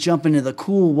run and jump into the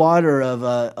cool water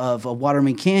of a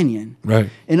Waterman Canyon. Right.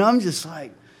 And I'm just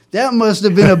like, that must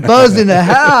have been a buzz and a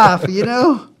half, you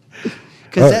know?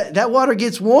 Because that water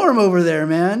gets warm over there,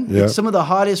 man. Yeah. It's some of the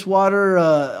hottest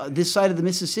water this side of the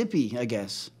Mississippi, I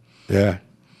guess. Yeah.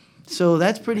 So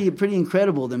that's pretty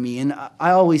incredible to me. And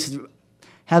I always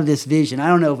have this vision. I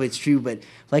don't know if it's true, but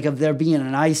like of there being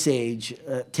an ice age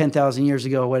 10,000 years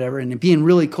ago or whatever, and it being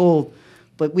really cold.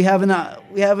 But we having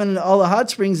all the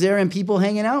hot springs there and people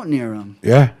hanging out near them.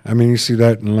 Yeah, I mean, you see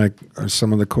that in like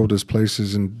some of the coldest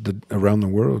places around the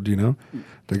world. You know,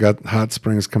 they got hot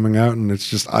springs coming out, and it's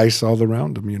just ice all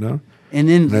around them. You know,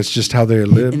 and that's just how they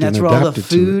lived. And that's where all the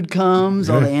food comes,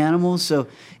 all the animals. So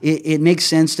it makes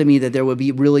sense to me that there would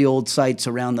be really old sites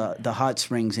around the hot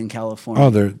springs in California.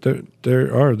 Oh,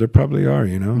 there probably are.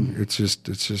 You know, it's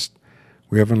just.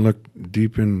 We haven't looked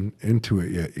deep into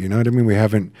it yet. You know what I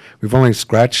mean? We've only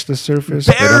scratched the surface.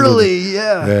 Barely,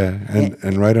 yeah. Yeah,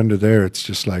 and right under there, it's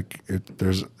just like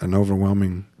there's an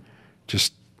overwhelming,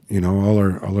 just, you know,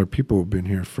 all our people have been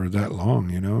here for that long,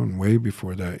 you know, and way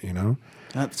before that, you know.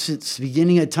 Since the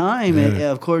beginning of time,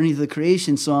 according to the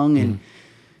creation song,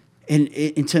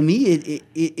 and to me,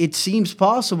 it seems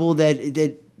possible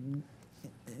that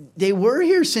they were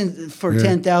here for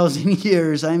 10,000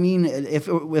 years. I mean,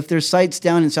 if there's sites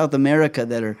down in South America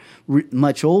that are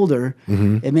much older,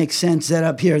 it makes sense that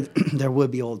up here there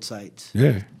would be old sites.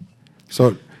 Yeah. So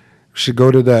we should go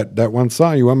to that one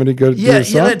song. You want me to go to the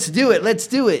song? Yeah, let's do it.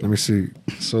 Let me see.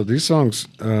 So these songs,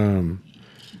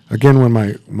 again, when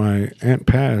my aunt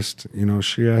passed, you know,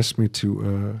 she asked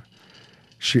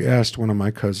one of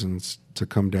my cousins to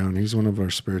come down. He's one of our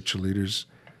spiritual leaders,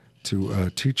 to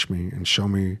teach me and show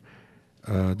me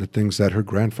the things that her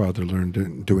grandfather learned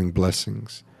in doing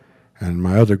blessings, and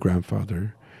my other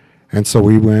grandfather. And so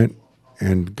we went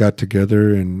and got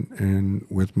together and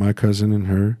with my cousin and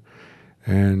her,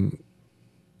 and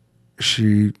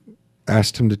she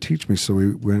asked him to teach me. So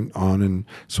we went on, and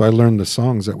so I learned the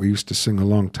songs that we used to sing a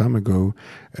long time ago.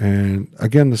 And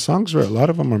again, the songs a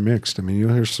lot of them are mixed. I mean,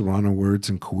 you'll hear Serrano words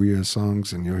and Cahuilla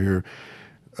songs, and you'll hear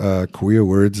Cahuilla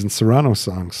words and Serrano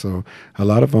songs. So a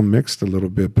lot of them mixed a little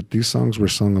bit, but these songs were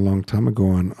sung a long time ago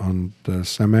on the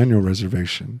San Manuel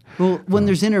Reservation. Well, when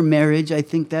there's intermarriage, I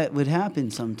think that would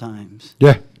happen sometimes.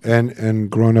 Yeah,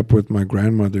 and growing up with my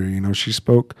grandmother, you know, she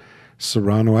spoke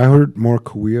Serrano. I heard more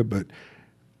Cahuilla, but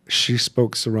she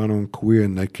spoke Serrano and Cahuilla,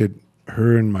 and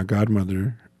her and my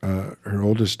godmother, her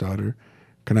oldest daughter,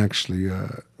 can actually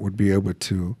would be able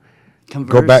to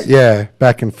converse. Go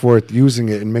back and forth, using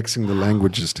it and mixing the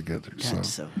languages together.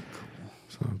 That's so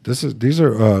cool. So these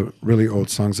are really old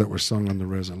songs that were sung on the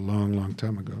res a long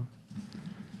time ago.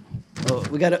 Oh,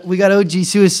 we got OG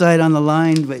Suicide on the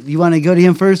line, but you want to go to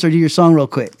him first or do your song real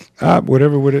quick?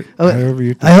 Whatever with it. However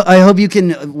you. I hope you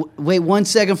can wait 1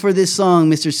 second for this song,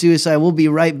 Mr. Suicide. We'll be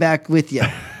right back with you.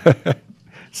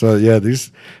 So yeah,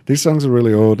 these songs are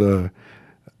really old.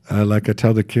 Like I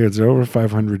tell the kids, they're over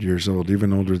 500 years old,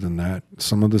 even older than that.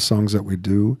 Some of the songs that we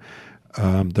do,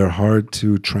 they're hard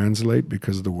to translate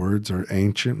because the words are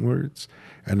ancient words.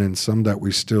 And then some that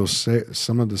we still say,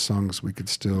 some of the songs we could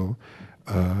still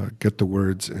get the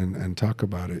words and talk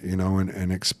about it, you know,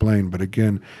 and explain. But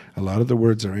again, a lot of the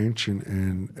words are ancient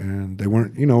and they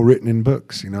weren't, you know, written in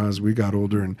books. You know, as we got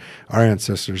older and our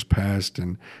ancestors passed,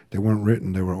 and they weren't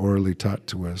written, they were orally taught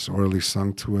to us, orally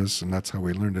sung to us, and that's how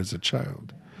we learned as a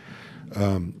child.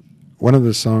 One of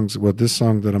the songs, this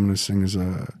song that I'm going to sing is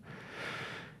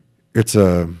it's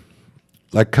a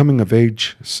like coming of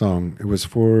age song. It was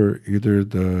for either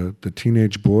the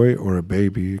teenage boy or a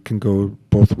baby. It can go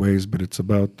both ways, but it's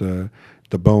about the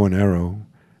bow and arrow,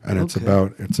 and it's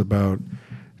about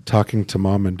talking to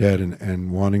mom and dad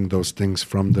and wanting those things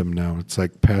from them now. It's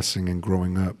like passing and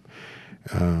growing up.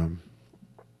 I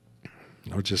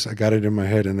got it in my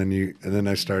head, and then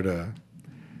I started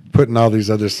putting all these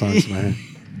other songs in my head.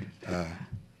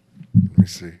 Let me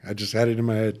see. I just had it in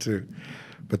my head too.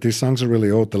 But these songs are really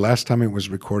old. The last time it was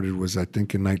recorded was, I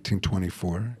think, in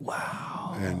 1924.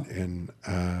 Wow. And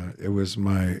it was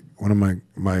one of my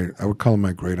I would call him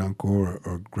my great uncle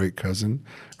or great cousin.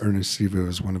 Ernest Siva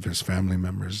was one of his family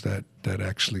members that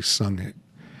actually sung it.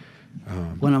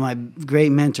 One of my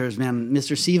great mentors, man.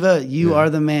 Mr. Siva, you are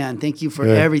the man. Thank you for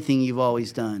everything you've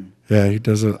always done. Yeah, he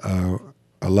does a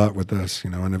lot with us, you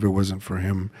know, and if it wasn't for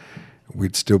him,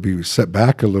 we'd still be set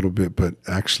back a little bit, but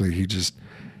actually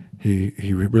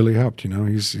he really helped, you know.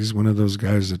 He's one of those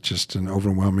guys that just an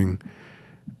overwhelming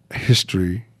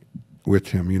history with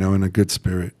him, you know, in a good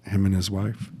spirit, him and his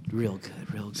wife. Real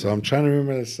good. So I'm trying to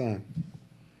remember the song.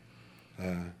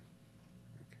 Okay,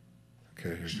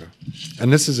 here we go.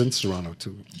 And this is in Serrano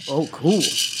too. Oh, cool.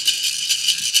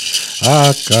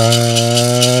 Akai,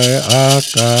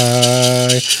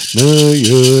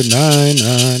 nuyu nai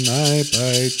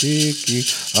pai tiki.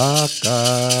 Akai,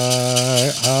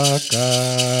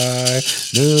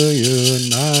 nuyu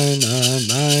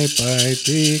nai pai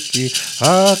tiki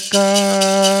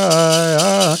akai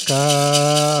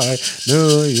akai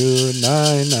nuyu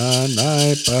nai na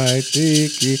nai pai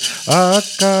tiki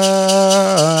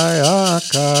akai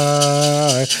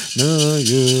akai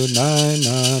nuyu nai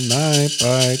na nai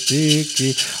pai tiki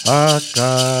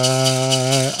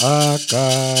akai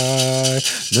akai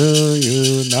nuyu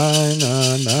nai na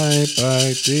nai pai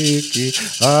tiki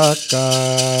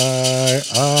akai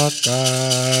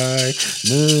akai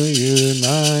nuyu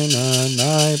nai na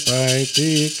nai pai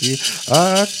tiki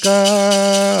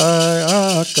akai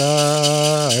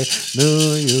akai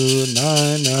nuyu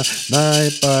nai na nai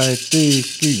pai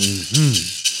tiki.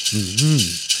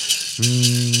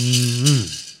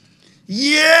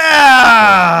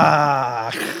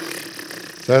 Yeah.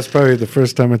 That's probably the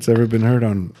first time it's ever been heard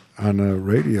on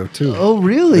radio too. Oh,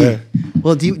 really? Yeah.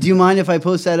 Well, do you mind if I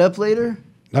post that up later?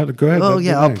 No, go ahead. Oh, That'd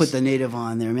yeah, be I'll nice. put the native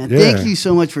on there, man. Yeah. Thank you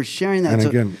so much for sharing that. And so,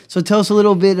 again- so tell us a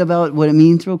little bit about what it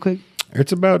means real quick.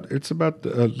 It's about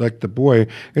like the boy.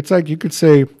 It's like you could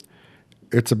say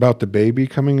it's about the baby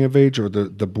coming of age or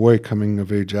the boy coming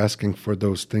of age asking for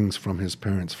those things from his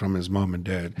parents, from his mom and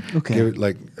dad. Okay. Give it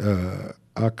like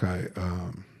Akai.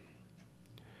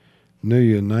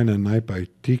 Nuya Naina Naipai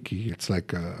Tiki. It's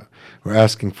like we're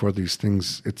asking for these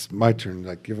things. It's my turn.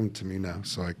 Like, give them to me now,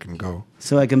 so I can go.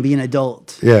 So I can be an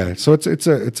adult. Yeah. So it's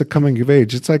a coming of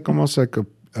age. It's like almost like a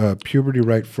puberty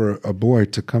right for a boy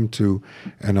to come to,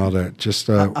 and all that. Just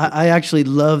I actually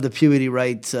love the puberty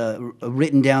rites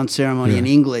written down ceremony in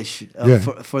English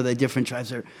for the different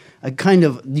tribes. I kind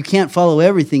of, you can't follow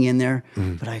everything in there,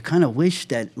 but I kind of wish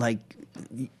that like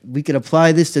we could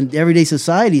apply this to everyday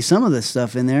society. Some of the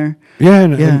stuff in there. Yeah,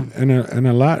 and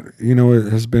a lot. You know,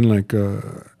 it has been like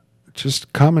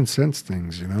just common sense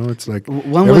things. You know, it's like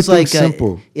one was like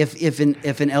simple. If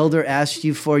an elder asked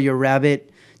you for your rabbit,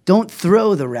 don't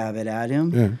throw the rabbit at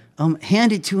him. Yeah.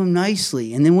 Hand it to him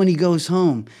nicely, and then when he goes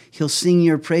home, he'll sing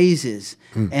your praises,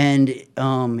 and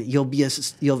you'll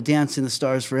dance in the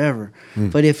stars forever.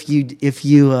 But if you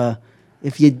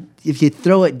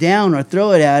throw it down or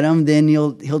throw it at him, then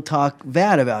he'll talk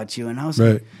bad about you. And I was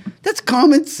like, that's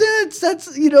common sense. That's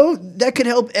that could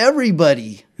help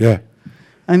everybody. Yeah.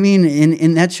 I mean,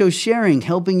 and that shows sharing,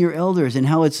 helping your elders, and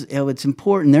how it's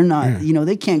important. They're not,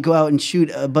 they can't go out and shoot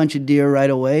a bunch of deer right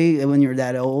away when you're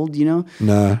that old,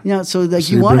 Nah. So like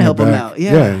you want to help them out.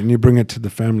 Yeah. Yeah, and you bring it to the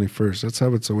family first. That's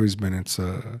how it's always been. It's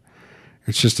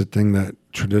just a thing that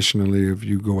traditionally, if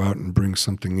you go out and bring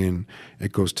something in,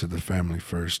 it goes to the family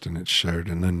first, and it's shared,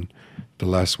 and then the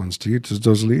last ones to you. It's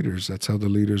those leaders. That's how the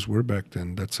leaders were back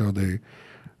then. That's how they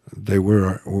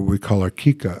were what we call our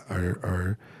Kika,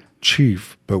 our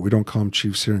chief, but we don't call them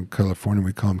chiefs here in California.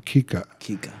 We call them Kika.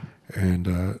 Kika. And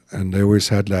they always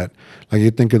had that. Like you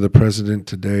think of the president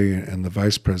today and the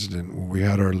vice president. Well, we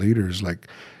had our leaders like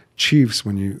chiefs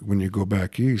when you go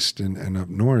back east and up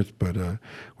north, but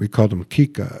we called them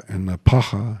Kika and the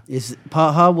Paha.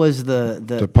 Paha was the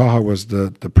Paha was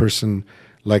the person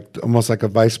like almost like a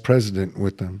vice president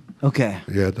with them. Okay.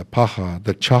 Yeah, the Paha.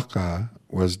 The Chaka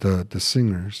was the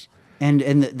singers. And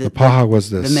the Paha was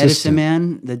the medicine assistant.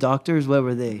 man, the doctors. What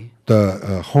were they?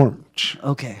 The Hormch.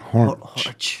 Okay.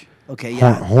 Hormch. Okay.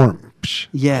 Yeah. Hormch.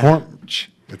 Yeah. Hormch.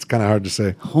 It's kind of hard to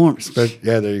say. Hormch.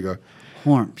 Yeah, there you go.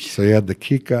 Hormch. So you had the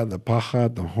Kika, the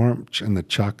Paha, the Hormch, and the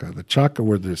Chaka. The Chaka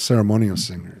were the ceremonial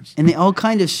singers. And they all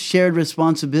kind of shared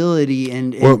responsibility.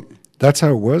 And well, that's how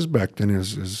it was back then.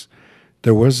 Is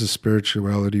there was a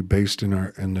spirituality based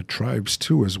in the tribes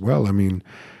too as well. I mean,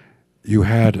 you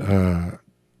had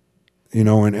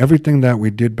and everything that we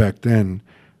did back then,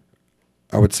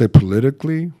 I would say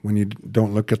politically, when you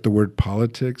don't look at the word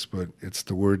politics, but it's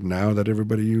the word now that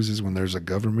everybody uses when there's a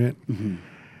government. Mm-hmm.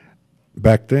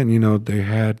 Back then,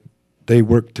 they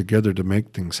worked together to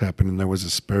make things happen, and there was a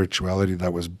spirituality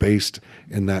that was based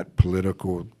in that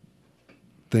political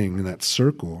thing, in that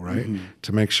circle, right? Mm-hmm.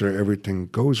 To make sure everything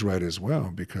goes right as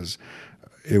well, because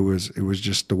it was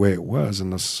just the way it was,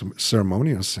 and the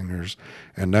ceremonial singers,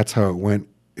 and that's how it went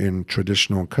in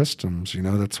traditional customs,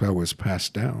 that's how it was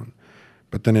passed down.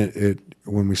 But then it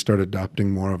when we start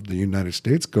adopting more of the United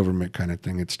States government kind of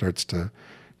thing, it starts to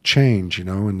change,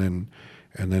 and then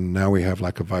now we have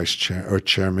like a vice chair or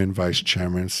chairman, vice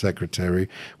chairman, secretary.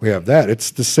 We have that.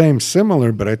 It's the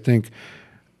similar, but I think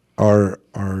our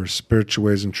spiritual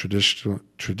ways and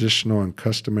traditional and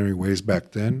customary ways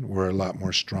back then were a lot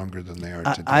more stronger than they are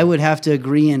today. I would have to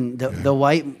agree. And the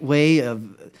white way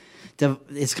of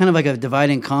it's kind of like a divide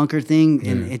and conquer thing,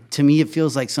 and to me, it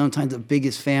feels like sometimes the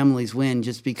biggest families win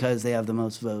just because they have the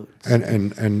most votes.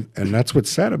 And that's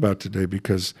what's sad about today,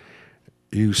 because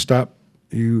when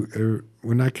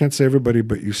I can't say everybody,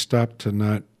 but you stop to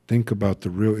not think about the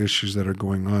real issues that are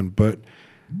going on, but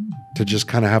to just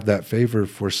kind of have that favor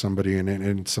for somebody.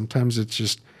 And sometimes it's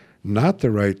just not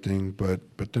the right thing, but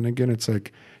then again, it's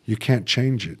like you can't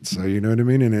change it. So you know what I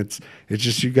mean? And it's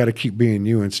just, you got to keep being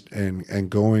you and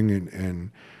going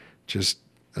and just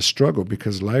a struggle,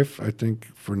 because life, I think,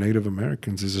 for Native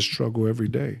Americans is a struggle every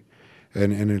day.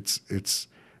 And it's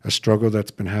a struggle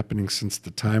that's been happening since the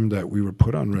time that we were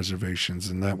put on reservations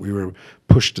and that we were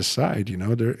pushed aside. You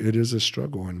know, it is a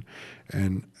struggle,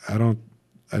 and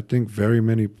I think very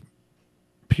many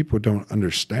people don't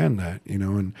understand that. You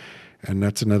know, and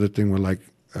that's another thing with like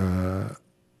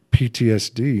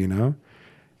PTSD. You know,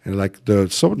 and like the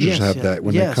soldiers have that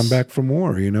when they come back from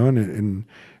war. You know, and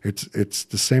it's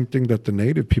the same thing that the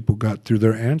Native people got through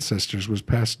their ancestors was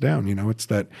passed down. You know, it's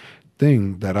that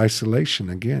thing, that isolation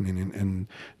again, and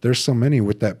there's so many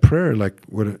with that prayer. Like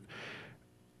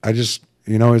I just,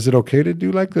 you know, is it okay to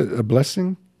do like a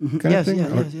blessing kind of thing?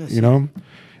 Yes. You know,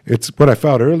 it's what I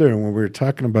felt earlier when we were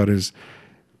talking about is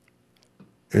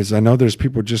I know there's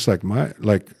people just like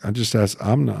I just asked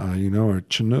Amna, you know, or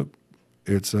Chinook.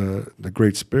 It's the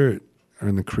Great Spirit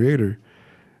and the Creator,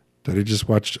 that He just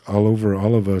watched all over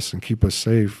all of us and keep us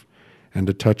safe, and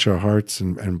to touch our hearts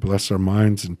and bless our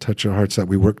minds and touch our hearts, that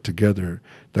we work together,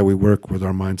 that we work with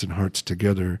our minds and hearts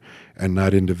together and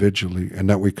not individually, and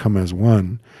that we come as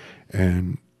one.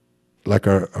 And like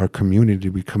our community,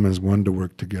 we come as one to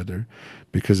work together,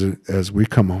 because as we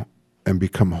come and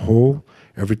become whole,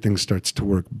 everything starts to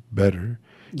work better.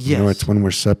 Yes. You know, it's when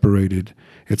we're separated.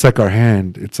 It's like our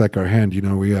hand. You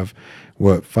know, we have,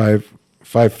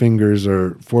 five fingers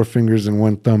or 4 fingers and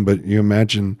 1 thumb, but you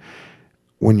imagine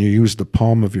when you use the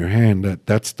palm of your hand,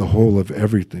 that's the whole of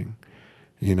everything.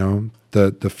 You know,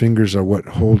 the fingers are what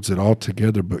holds it all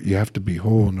together, but you have to be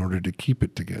whole in order to keep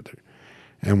it together.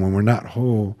 And when we're not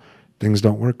whole, things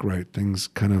don't work right. Things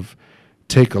kind of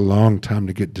take a long time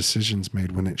to get decisions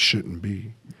made when it shouldn't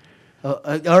be. All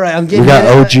right, I'm getting. We got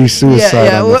OG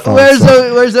Suicide on the phone. Where's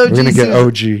OG? We're gonna get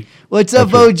OG. What's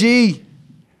up, OG?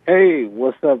 Hey,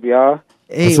 what's up, y'all?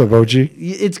 Hey, what's up, OG?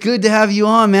 It's good to have you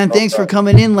on, man. Thanks for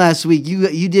coming in last week.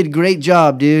 You did a great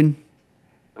job, dude.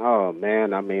 Oh,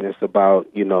 man. I mean, it's about,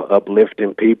 you know,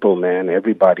 uplifting people, man.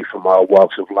 Everybody from all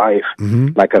walks of life. Mm-hmm.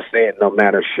 Like I said, no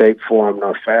matter shape, form,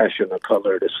 nor fashion, or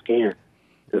color of the skin.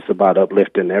 It's about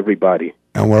uplifting everybody.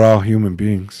 And we're all human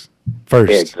beings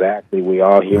first. Exactly. We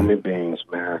all human beings,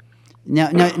 man.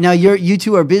 Now you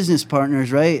two are business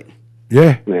partners, right?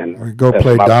 Yeah. Man, we go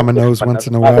play dominoes once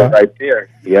in a while. Right there.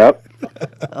 Yep.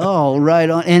 Oh, right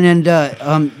on. And now,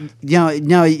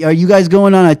 are you guys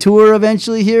going on a tour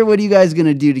eventually here? What are you guys going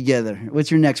to do together?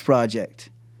 What's your next project?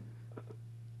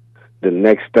 The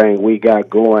next thing we got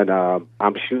going,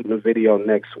 I'm shooting a video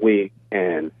next week,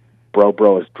 and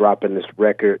Bro is dropping this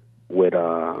record with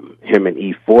him and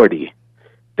E40.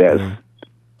 That's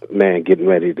man getting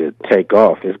ready to take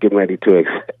off. It's getting ready to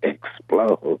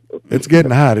explode. It's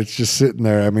getting hot. It's just sitting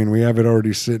there. I mean, we have it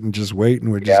already sitting, just waiting.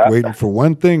 We're just waiting for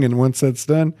one thing, and once that's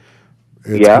done,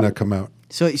 it's gonna come out.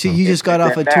 So you just got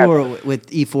off a tour with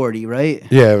E40, right?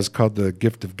 Yeah, it was called the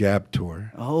Gift of Gab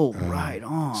tour. Oh, right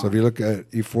on. So if you look at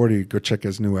E40, go check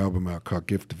his new album out called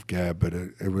Gift of Gab. But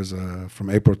it was from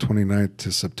April 29th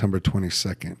to September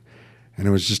 22nd, and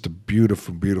it was just a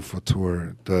beautiful, beautiful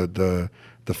tour. The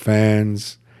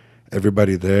fans,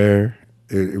 everybody there,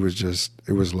 it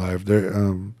was live. There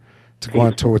to go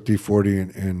on tour with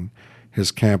E40 and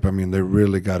his camp. I mean, they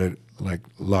really got it like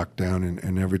locked down,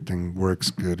 and everything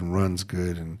works good and runs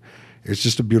good, and it's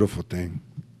just a beautiful thing.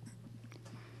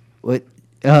 What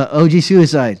OG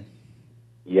Suicide?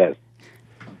 Yes.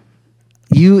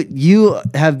 You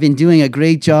have been doing a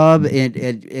great job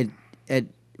at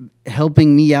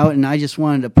helping me out, and I just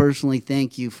wanted to personally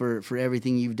thank you for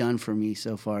everything you've done for me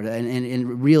so far.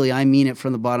 And really, I mean it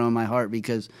from the bottom of my heart,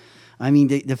 because I mean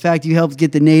the fact you helped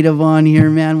get the Native on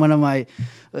here, man. One of my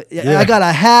I got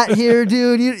a hat here,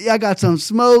 dude. I got some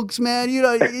smokes, man.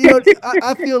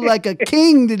 I feel like a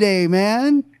king today,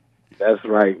 man. That's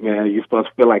right, man. You're supposed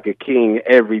to feel like a king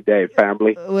every day,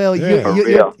 family. Well,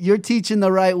 you're teaching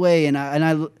the right way, and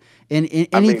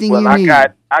anything you need.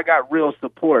 I got real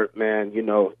support, man. You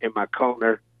know, in my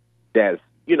corner. That's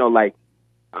like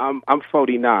I'm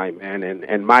 49, man,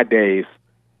 and my days,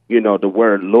 the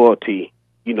word loyalty,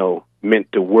 meant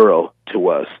the world to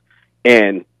us,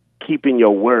 and keeping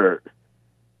your word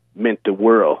meant the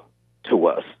world to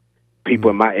us, people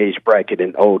in my age bracket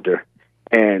and older.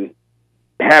 And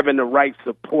having the right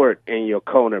support in your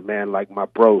corner, man, like my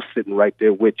bro sitting right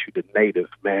there with you, the Native,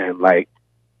 man, like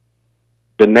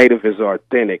the Native is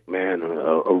authentic, man,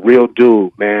 a real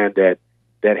dude, man, that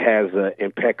has an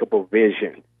impeccable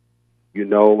vision you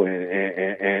know,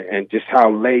 and just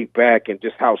how laid back and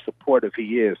just how supportive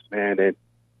he is, man. And,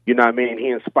 you know what I mean? He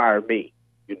inspired me,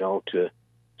 you know, to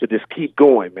just keep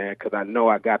going, man, because I know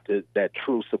I got that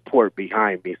true support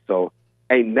behind me. So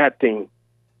ain't nothing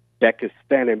that could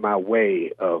stand in my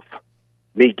way of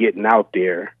me getting out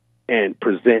there and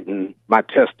presenting my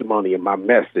testimony and my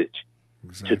message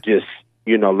to just,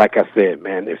 you know, like I said,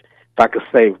 man, if I could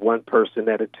save one person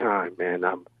at a time, man,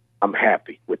 I'm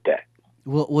happy with that.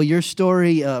 Well, your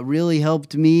story really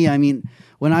helped me. I mean,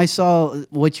 when I saw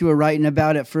what you were writing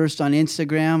about at first on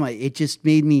Instagram, it just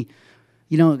made me,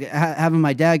 you know, having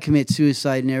my dad commit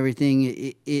suicide and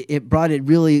everything, it brought it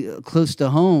really close to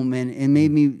home and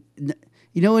made me,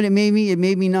 you know what it made me? It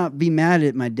made me not be mad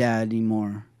at my dad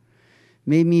anymore.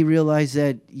 Made me realize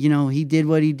that, you know, he did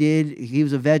what he did. He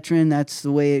was a veteran. That's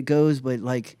the way it goes. But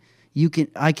like,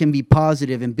 I can be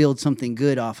positive and build something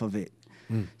good off of it.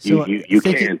 So you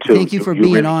can too. Thank you for you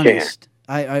being really honest.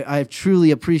 I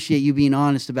truly appreciate you being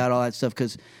honest about all that stuff,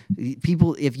 because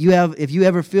people, if you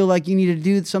ever feel like you need to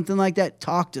do something like that,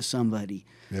 talk to somebody.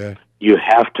 Yeah, you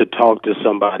have to talk to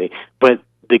somebody. But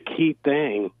the key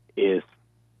thing is,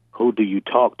 who do you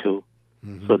talk to?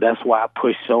 Mm-hmm. So that's why I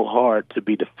push so hard to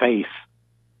be the face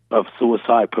of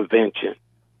suicide prevention.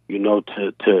 You know,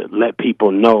 to let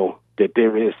people know that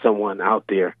there is someone out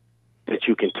there that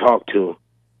you can talk to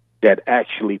that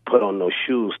actually put on those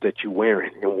shoes that you're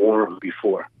wearing and wore them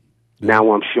before. Yeah.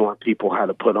 Now I'm showing people how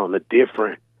to put on a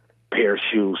different pair of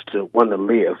shoes to want to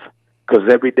live, because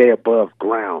every day above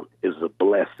ground is a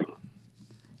blessing.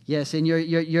 Yes, and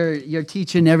you're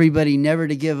teaching everybody never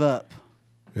to give up.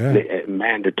 Yeah,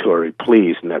 mandatory.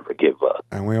 Please never give up.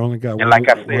 And we only got. And like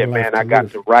I said, man, I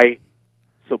got the right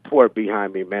support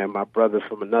behind me, man. My brother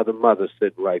from another mother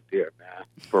sitting right there, man.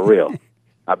 For real.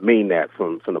 I mean that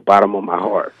from the bottom of my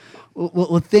heart.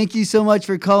 Well, thank you so much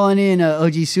for calling in,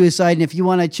 OG Suicide. And if you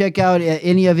want to check out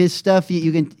any of his stuff,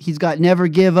 you can. He's got Never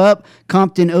Give Up,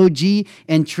 Compton OG,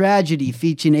 and Tragedy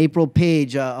featuring April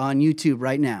Page on YouTube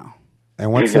right now.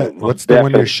 And what's that? What's the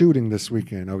one you're shooting this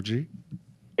weekend, OG?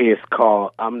 It's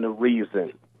called I'm the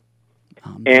Reason.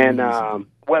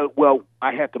 Well,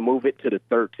 I had to move it to the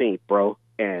 13th, bro.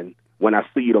 And when I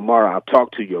see you tomorrow, I'll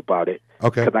talk to you about it.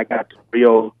 Okay. Because I got the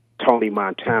real Tony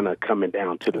Montana coming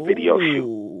down to the video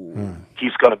shoot.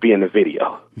 He's going to be in the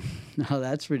video. Oh,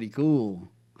 that's pretty cool.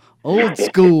 Old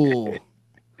school.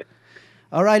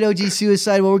 All right, OG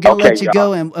Suicide. Well, we're going to let you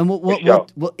go. And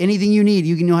what anything you need,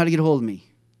 you know how to get a hold of me.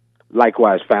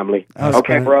 Likewise, family.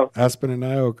 Okay, bro. Aspen and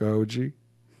Ioka, OG.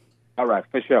 All right,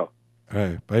 for sure. All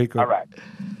right, Baker.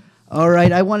 All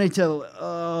right. I wanted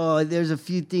to. There's a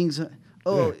few things.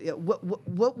 Yeah.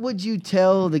 What would you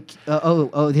tell the?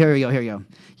 Here we go.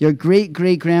 Your great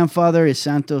grandfather is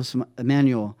Santos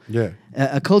Emmanuel. Yeah.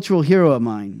 A cultural hero of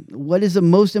mine. What is the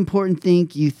most important thing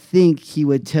you think he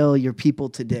would tell your people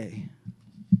today?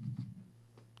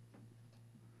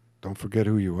 Don't forget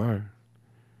who you are.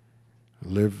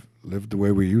 Live the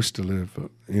way we used to live.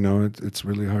 You know, it's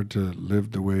really hard to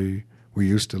live the way we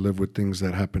used to live with things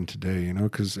that happen today, you know,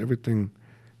 because everything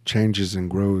changes and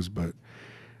grows. But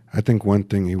I think one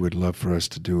thing he would love for us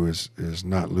to do is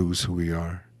not lose who we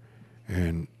are.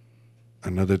 And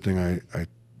another thing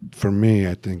for me,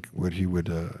 I think what he would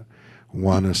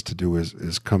want us to do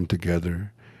is come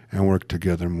together and work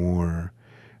together more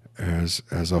as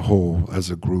a whole,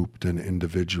 as a group, than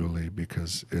individually,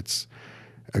 because it's,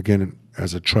 again,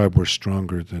 as a tribe, we're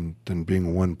stronger than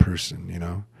being one person, you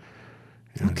know.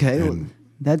 And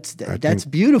that's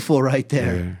beautiful right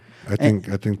there. Yeah,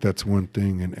 I think that's one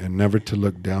thing, and never to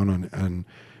look down on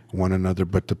one another,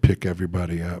 but to pick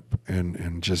everybody up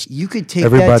and just. You could take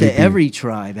that to every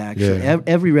tribe, actually. Yeah.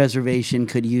 Every reservation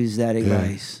could use that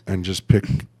advice. And just pick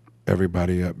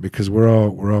everybody up, because we're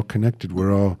all connected.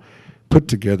 We're all put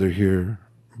together here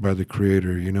by the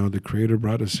Creator. You know, the Creator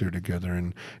brought us here together,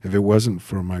 and if it wasn't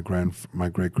for my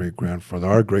great-great-grandfather,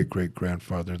 our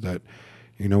great-great-grandfather, that,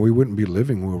 you know, we wouldn't be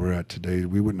living where we're at today.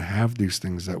 We wouldn't have these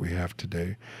things that we have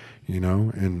today, you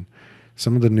know. And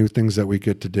some of the new things that we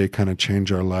get today kind of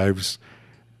change our lives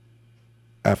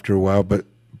after a while. But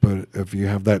if you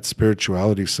have that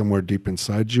spirituality somewhere deep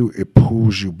inside you, it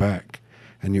pulls you back,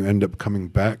 and you end up coming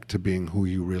back to being who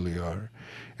you really are.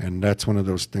 And that's one of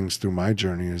those things through my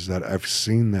journey, is that I've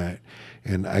seen that,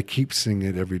 and I keep seeing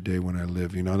it every day when I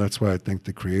live. You know, that's why I thank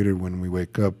the Creator when we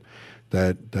wake up,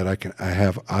 that I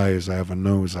have eyes, I have a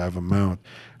nose, I have a mouth,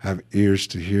 I have ears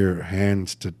to hear,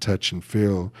 hands to touch and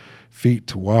feel, feet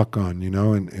to walk on, you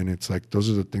know, and it's like those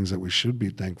are the things that we should be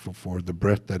thankful for. The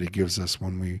breath that He gives us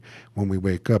when we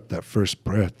wake up, that first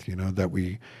breath, you know, that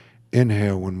we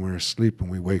inhale when we're asleep and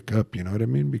we wake up, you know what I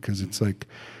mean? Because it's like,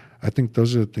 I think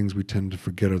those are the things we tend to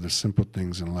forget, are the simple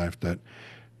things in life that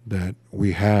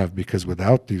we have, because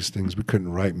without these things we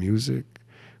couldn't write music.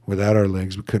 Without our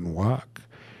legs we couldn't walk,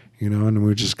 and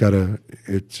we just gotta,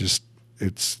 it's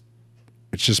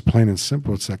just plain and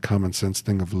simple. It's that common sense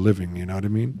thing of living, you know what I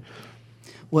mean?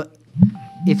 What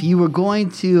if you were going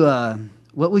to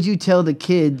what would you tell the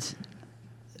kids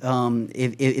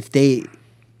if they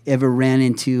ever ran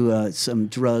into some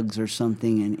drugs or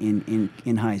something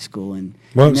in high school and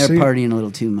they're partying a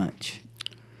little too much?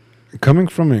 Coming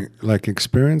from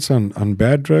experience on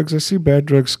bad drugs, I see bad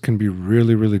drugs can be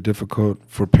really, really difficult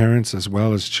for parents as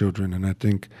well as children. And I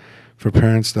think for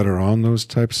parents that are on those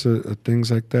types of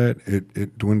things like that,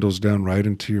 it dwindles down right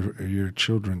into your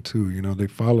children too. They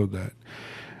follow that.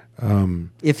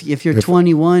 If you're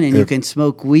 21 and you can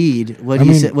smoke weed, what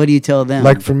do you tell them?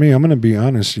 Like for me, I'm going to be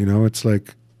honest. It's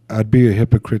like I'd be a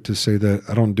hypocrite to say that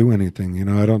I don't do anything.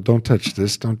 I don't touch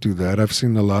this, don't do that. I've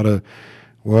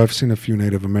seen a few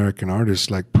Native American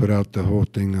artists put out the whole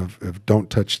thing of don't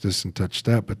touch this and touch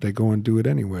that, but they go and do it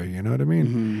anyway. You know what I mean?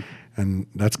 Mm-hmm. And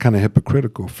that's kind of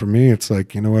hypocritical. For me, it's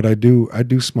like, what I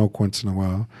do smoke once in a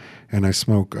while, and I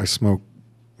smoke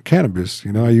cannabis.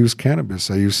 I use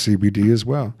cannabis. I use CBD as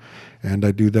well, and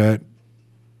I do that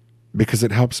because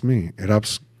it helps me. It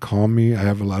helps calm me. I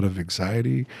have a lot of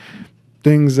anxiety.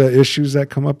 Issues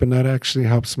that come up, and that actually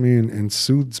helps me and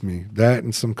soothes me. That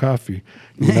and some coffee,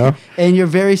 And you're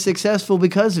very successful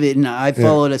because of it. And I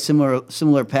followed a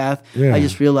similar path. Yeah. I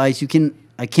just realized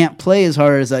I can't play as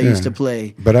hard as I used to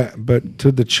play. But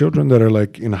to the children that are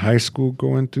in high school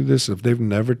going through this, if they've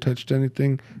never touched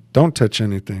anything, don't touch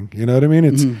anything. You know what I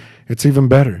mean? It's even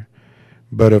better.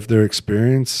 But if they're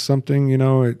experiencing something,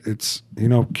 it's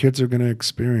kids are going to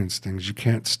experience things. You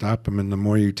can't stop them. And the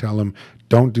more you tell them,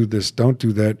 don't do this, don't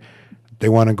do that, they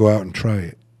want to go out and try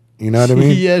it. You know what I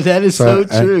mean? Yeah, that is so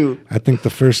true. I think the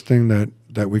first thing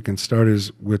that we can start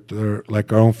is with our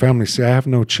own family. See, I have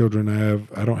no children.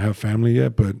 I don't have family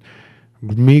yet, but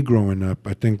me growing up,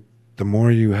 I think the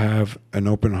more you have an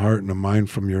open heart and a mind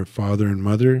from your father and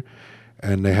mother,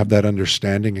 and they have that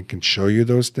understanding and can show you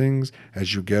those things,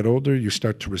 as you get older, you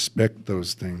start to respect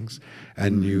those things,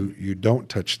 and you don't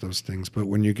touch those things. But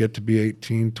when you get to be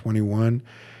 18, 21,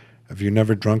 if you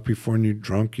never drunk before and you're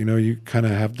drunk, you kind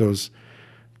of have those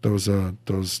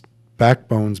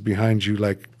backbones behind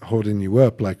you, holding you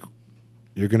up,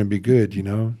 you're going to be good,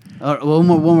 One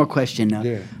more question now.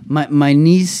 Yeah. My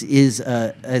niece is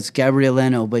Gabrielle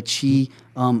Leno, but she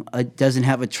doesn't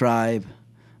have a tribe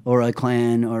or a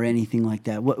clan or anything like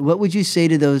that. What would you say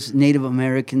to those Native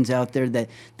Americans out there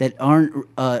that aren't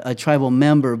a tribal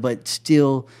member but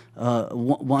still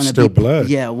want to be blood?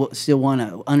 Yeah, still want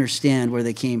to understand where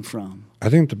they came from. I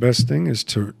think the best thing is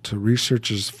to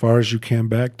research as far as you can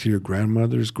back to your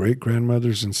grandmothers, great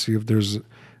grandmothers, and see if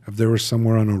there was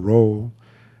somewhere on a roll.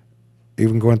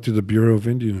 Even going through the Bureau of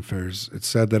Indian Affairs, it's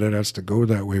sad that it has to go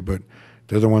that way, but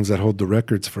they're the ones that hold the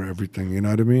records for everything. You know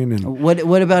what I mean? And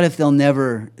what about if they'll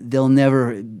never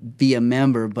be a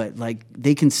member, but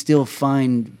they can still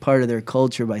find part of their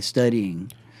culture by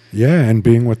studying? Yeah, and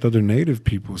being with other Native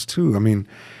peoples too. I mean,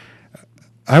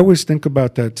 I always think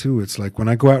about that too. It's like when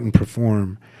I go out and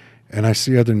perform and I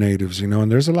see other Natives,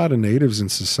 and there's a lot of Natives in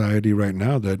society right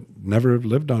now that never have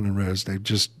lived on a res. They've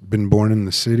just been born in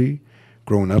the city,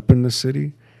 grown up in the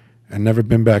city, and never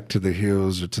been back to the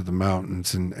hills or to the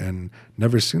mountains and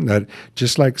never seen that.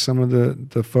 Just like some of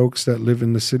the folks that live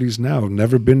in the cities now,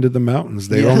 never been to the mountains.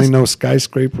 They only know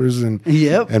skyscrapers and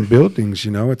buildings,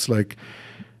 It's like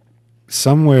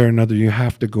somewhere or another you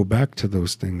have to go back to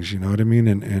those things, you know what I mean?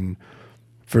 And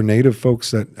for Native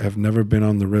folks that have never been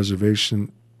on the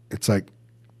reservation, it's like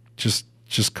just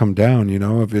come down,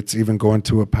 if it's even going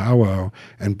to a powwow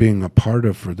and being a part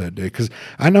of for that day. Because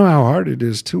I know how hard it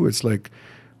is too. It's like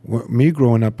me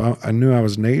growing up, I knew I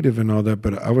was Native and all that,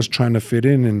 but I was trying to fit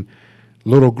in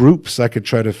little groups I could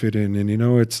try to fit in. And,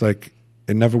 it's like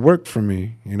it never worked for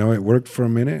me. It worked for a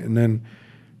minute and then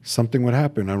something would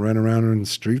happen. I ran around in the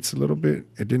streets a little bit.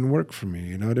 It didn't work for me.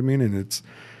 You know what I mean? And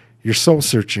you're soul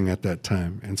searching at that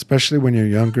time. And especially when you're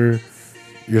younger,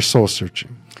 you're soul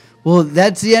searching. Well,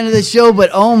 that's the end of the show,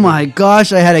 but oh my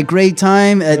gosh, I had a great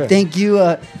time. Thank you.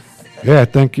 Yeah,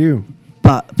 thank you.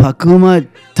 Pakuma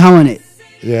Tawanit.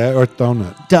 Yeah, or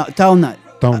Taunut. Taunut.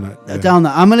 Taunut.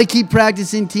 Taunut. I'm going to keep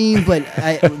practicing, team, but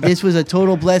this was a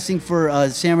total blessing for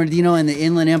San Bernardino and the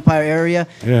Inland Empire area.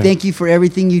 Yeah. Thank you for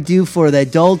everything you do for the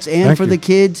adults and for the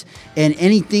kids. And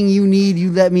anything you need,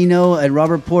 you let me know. At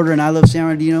Robert Porter and I Love San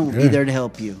Bernardino, we'll be there to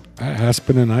help you.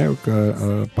 Aspen and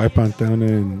Ioka, Paipan Tauna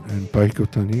and Pahiko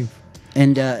Tanif.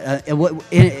 And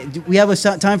we have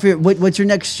time for what's your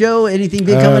next show? Anything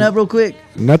big coming up real quick?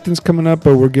 Nothing's coming up,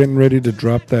 but we're getting ready to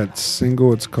drop that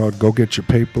single. It's called Go Get Your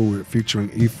Paper. We're featuring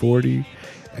E40.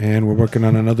 And we're working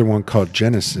on another one called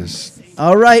Genesis.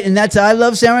 All right, and that's I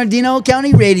Love San Bernardino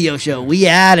County Radio Show. We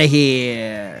out of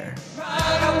here.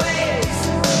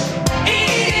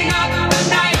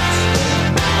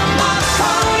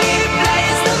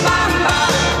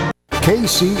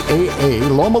 KCAA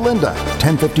Loma Linda,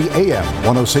 1050 AM,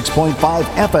 106.5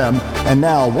 FM, and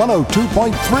now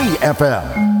 102.3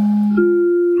 FM.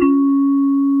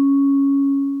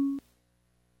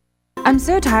 I'm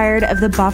so tired of the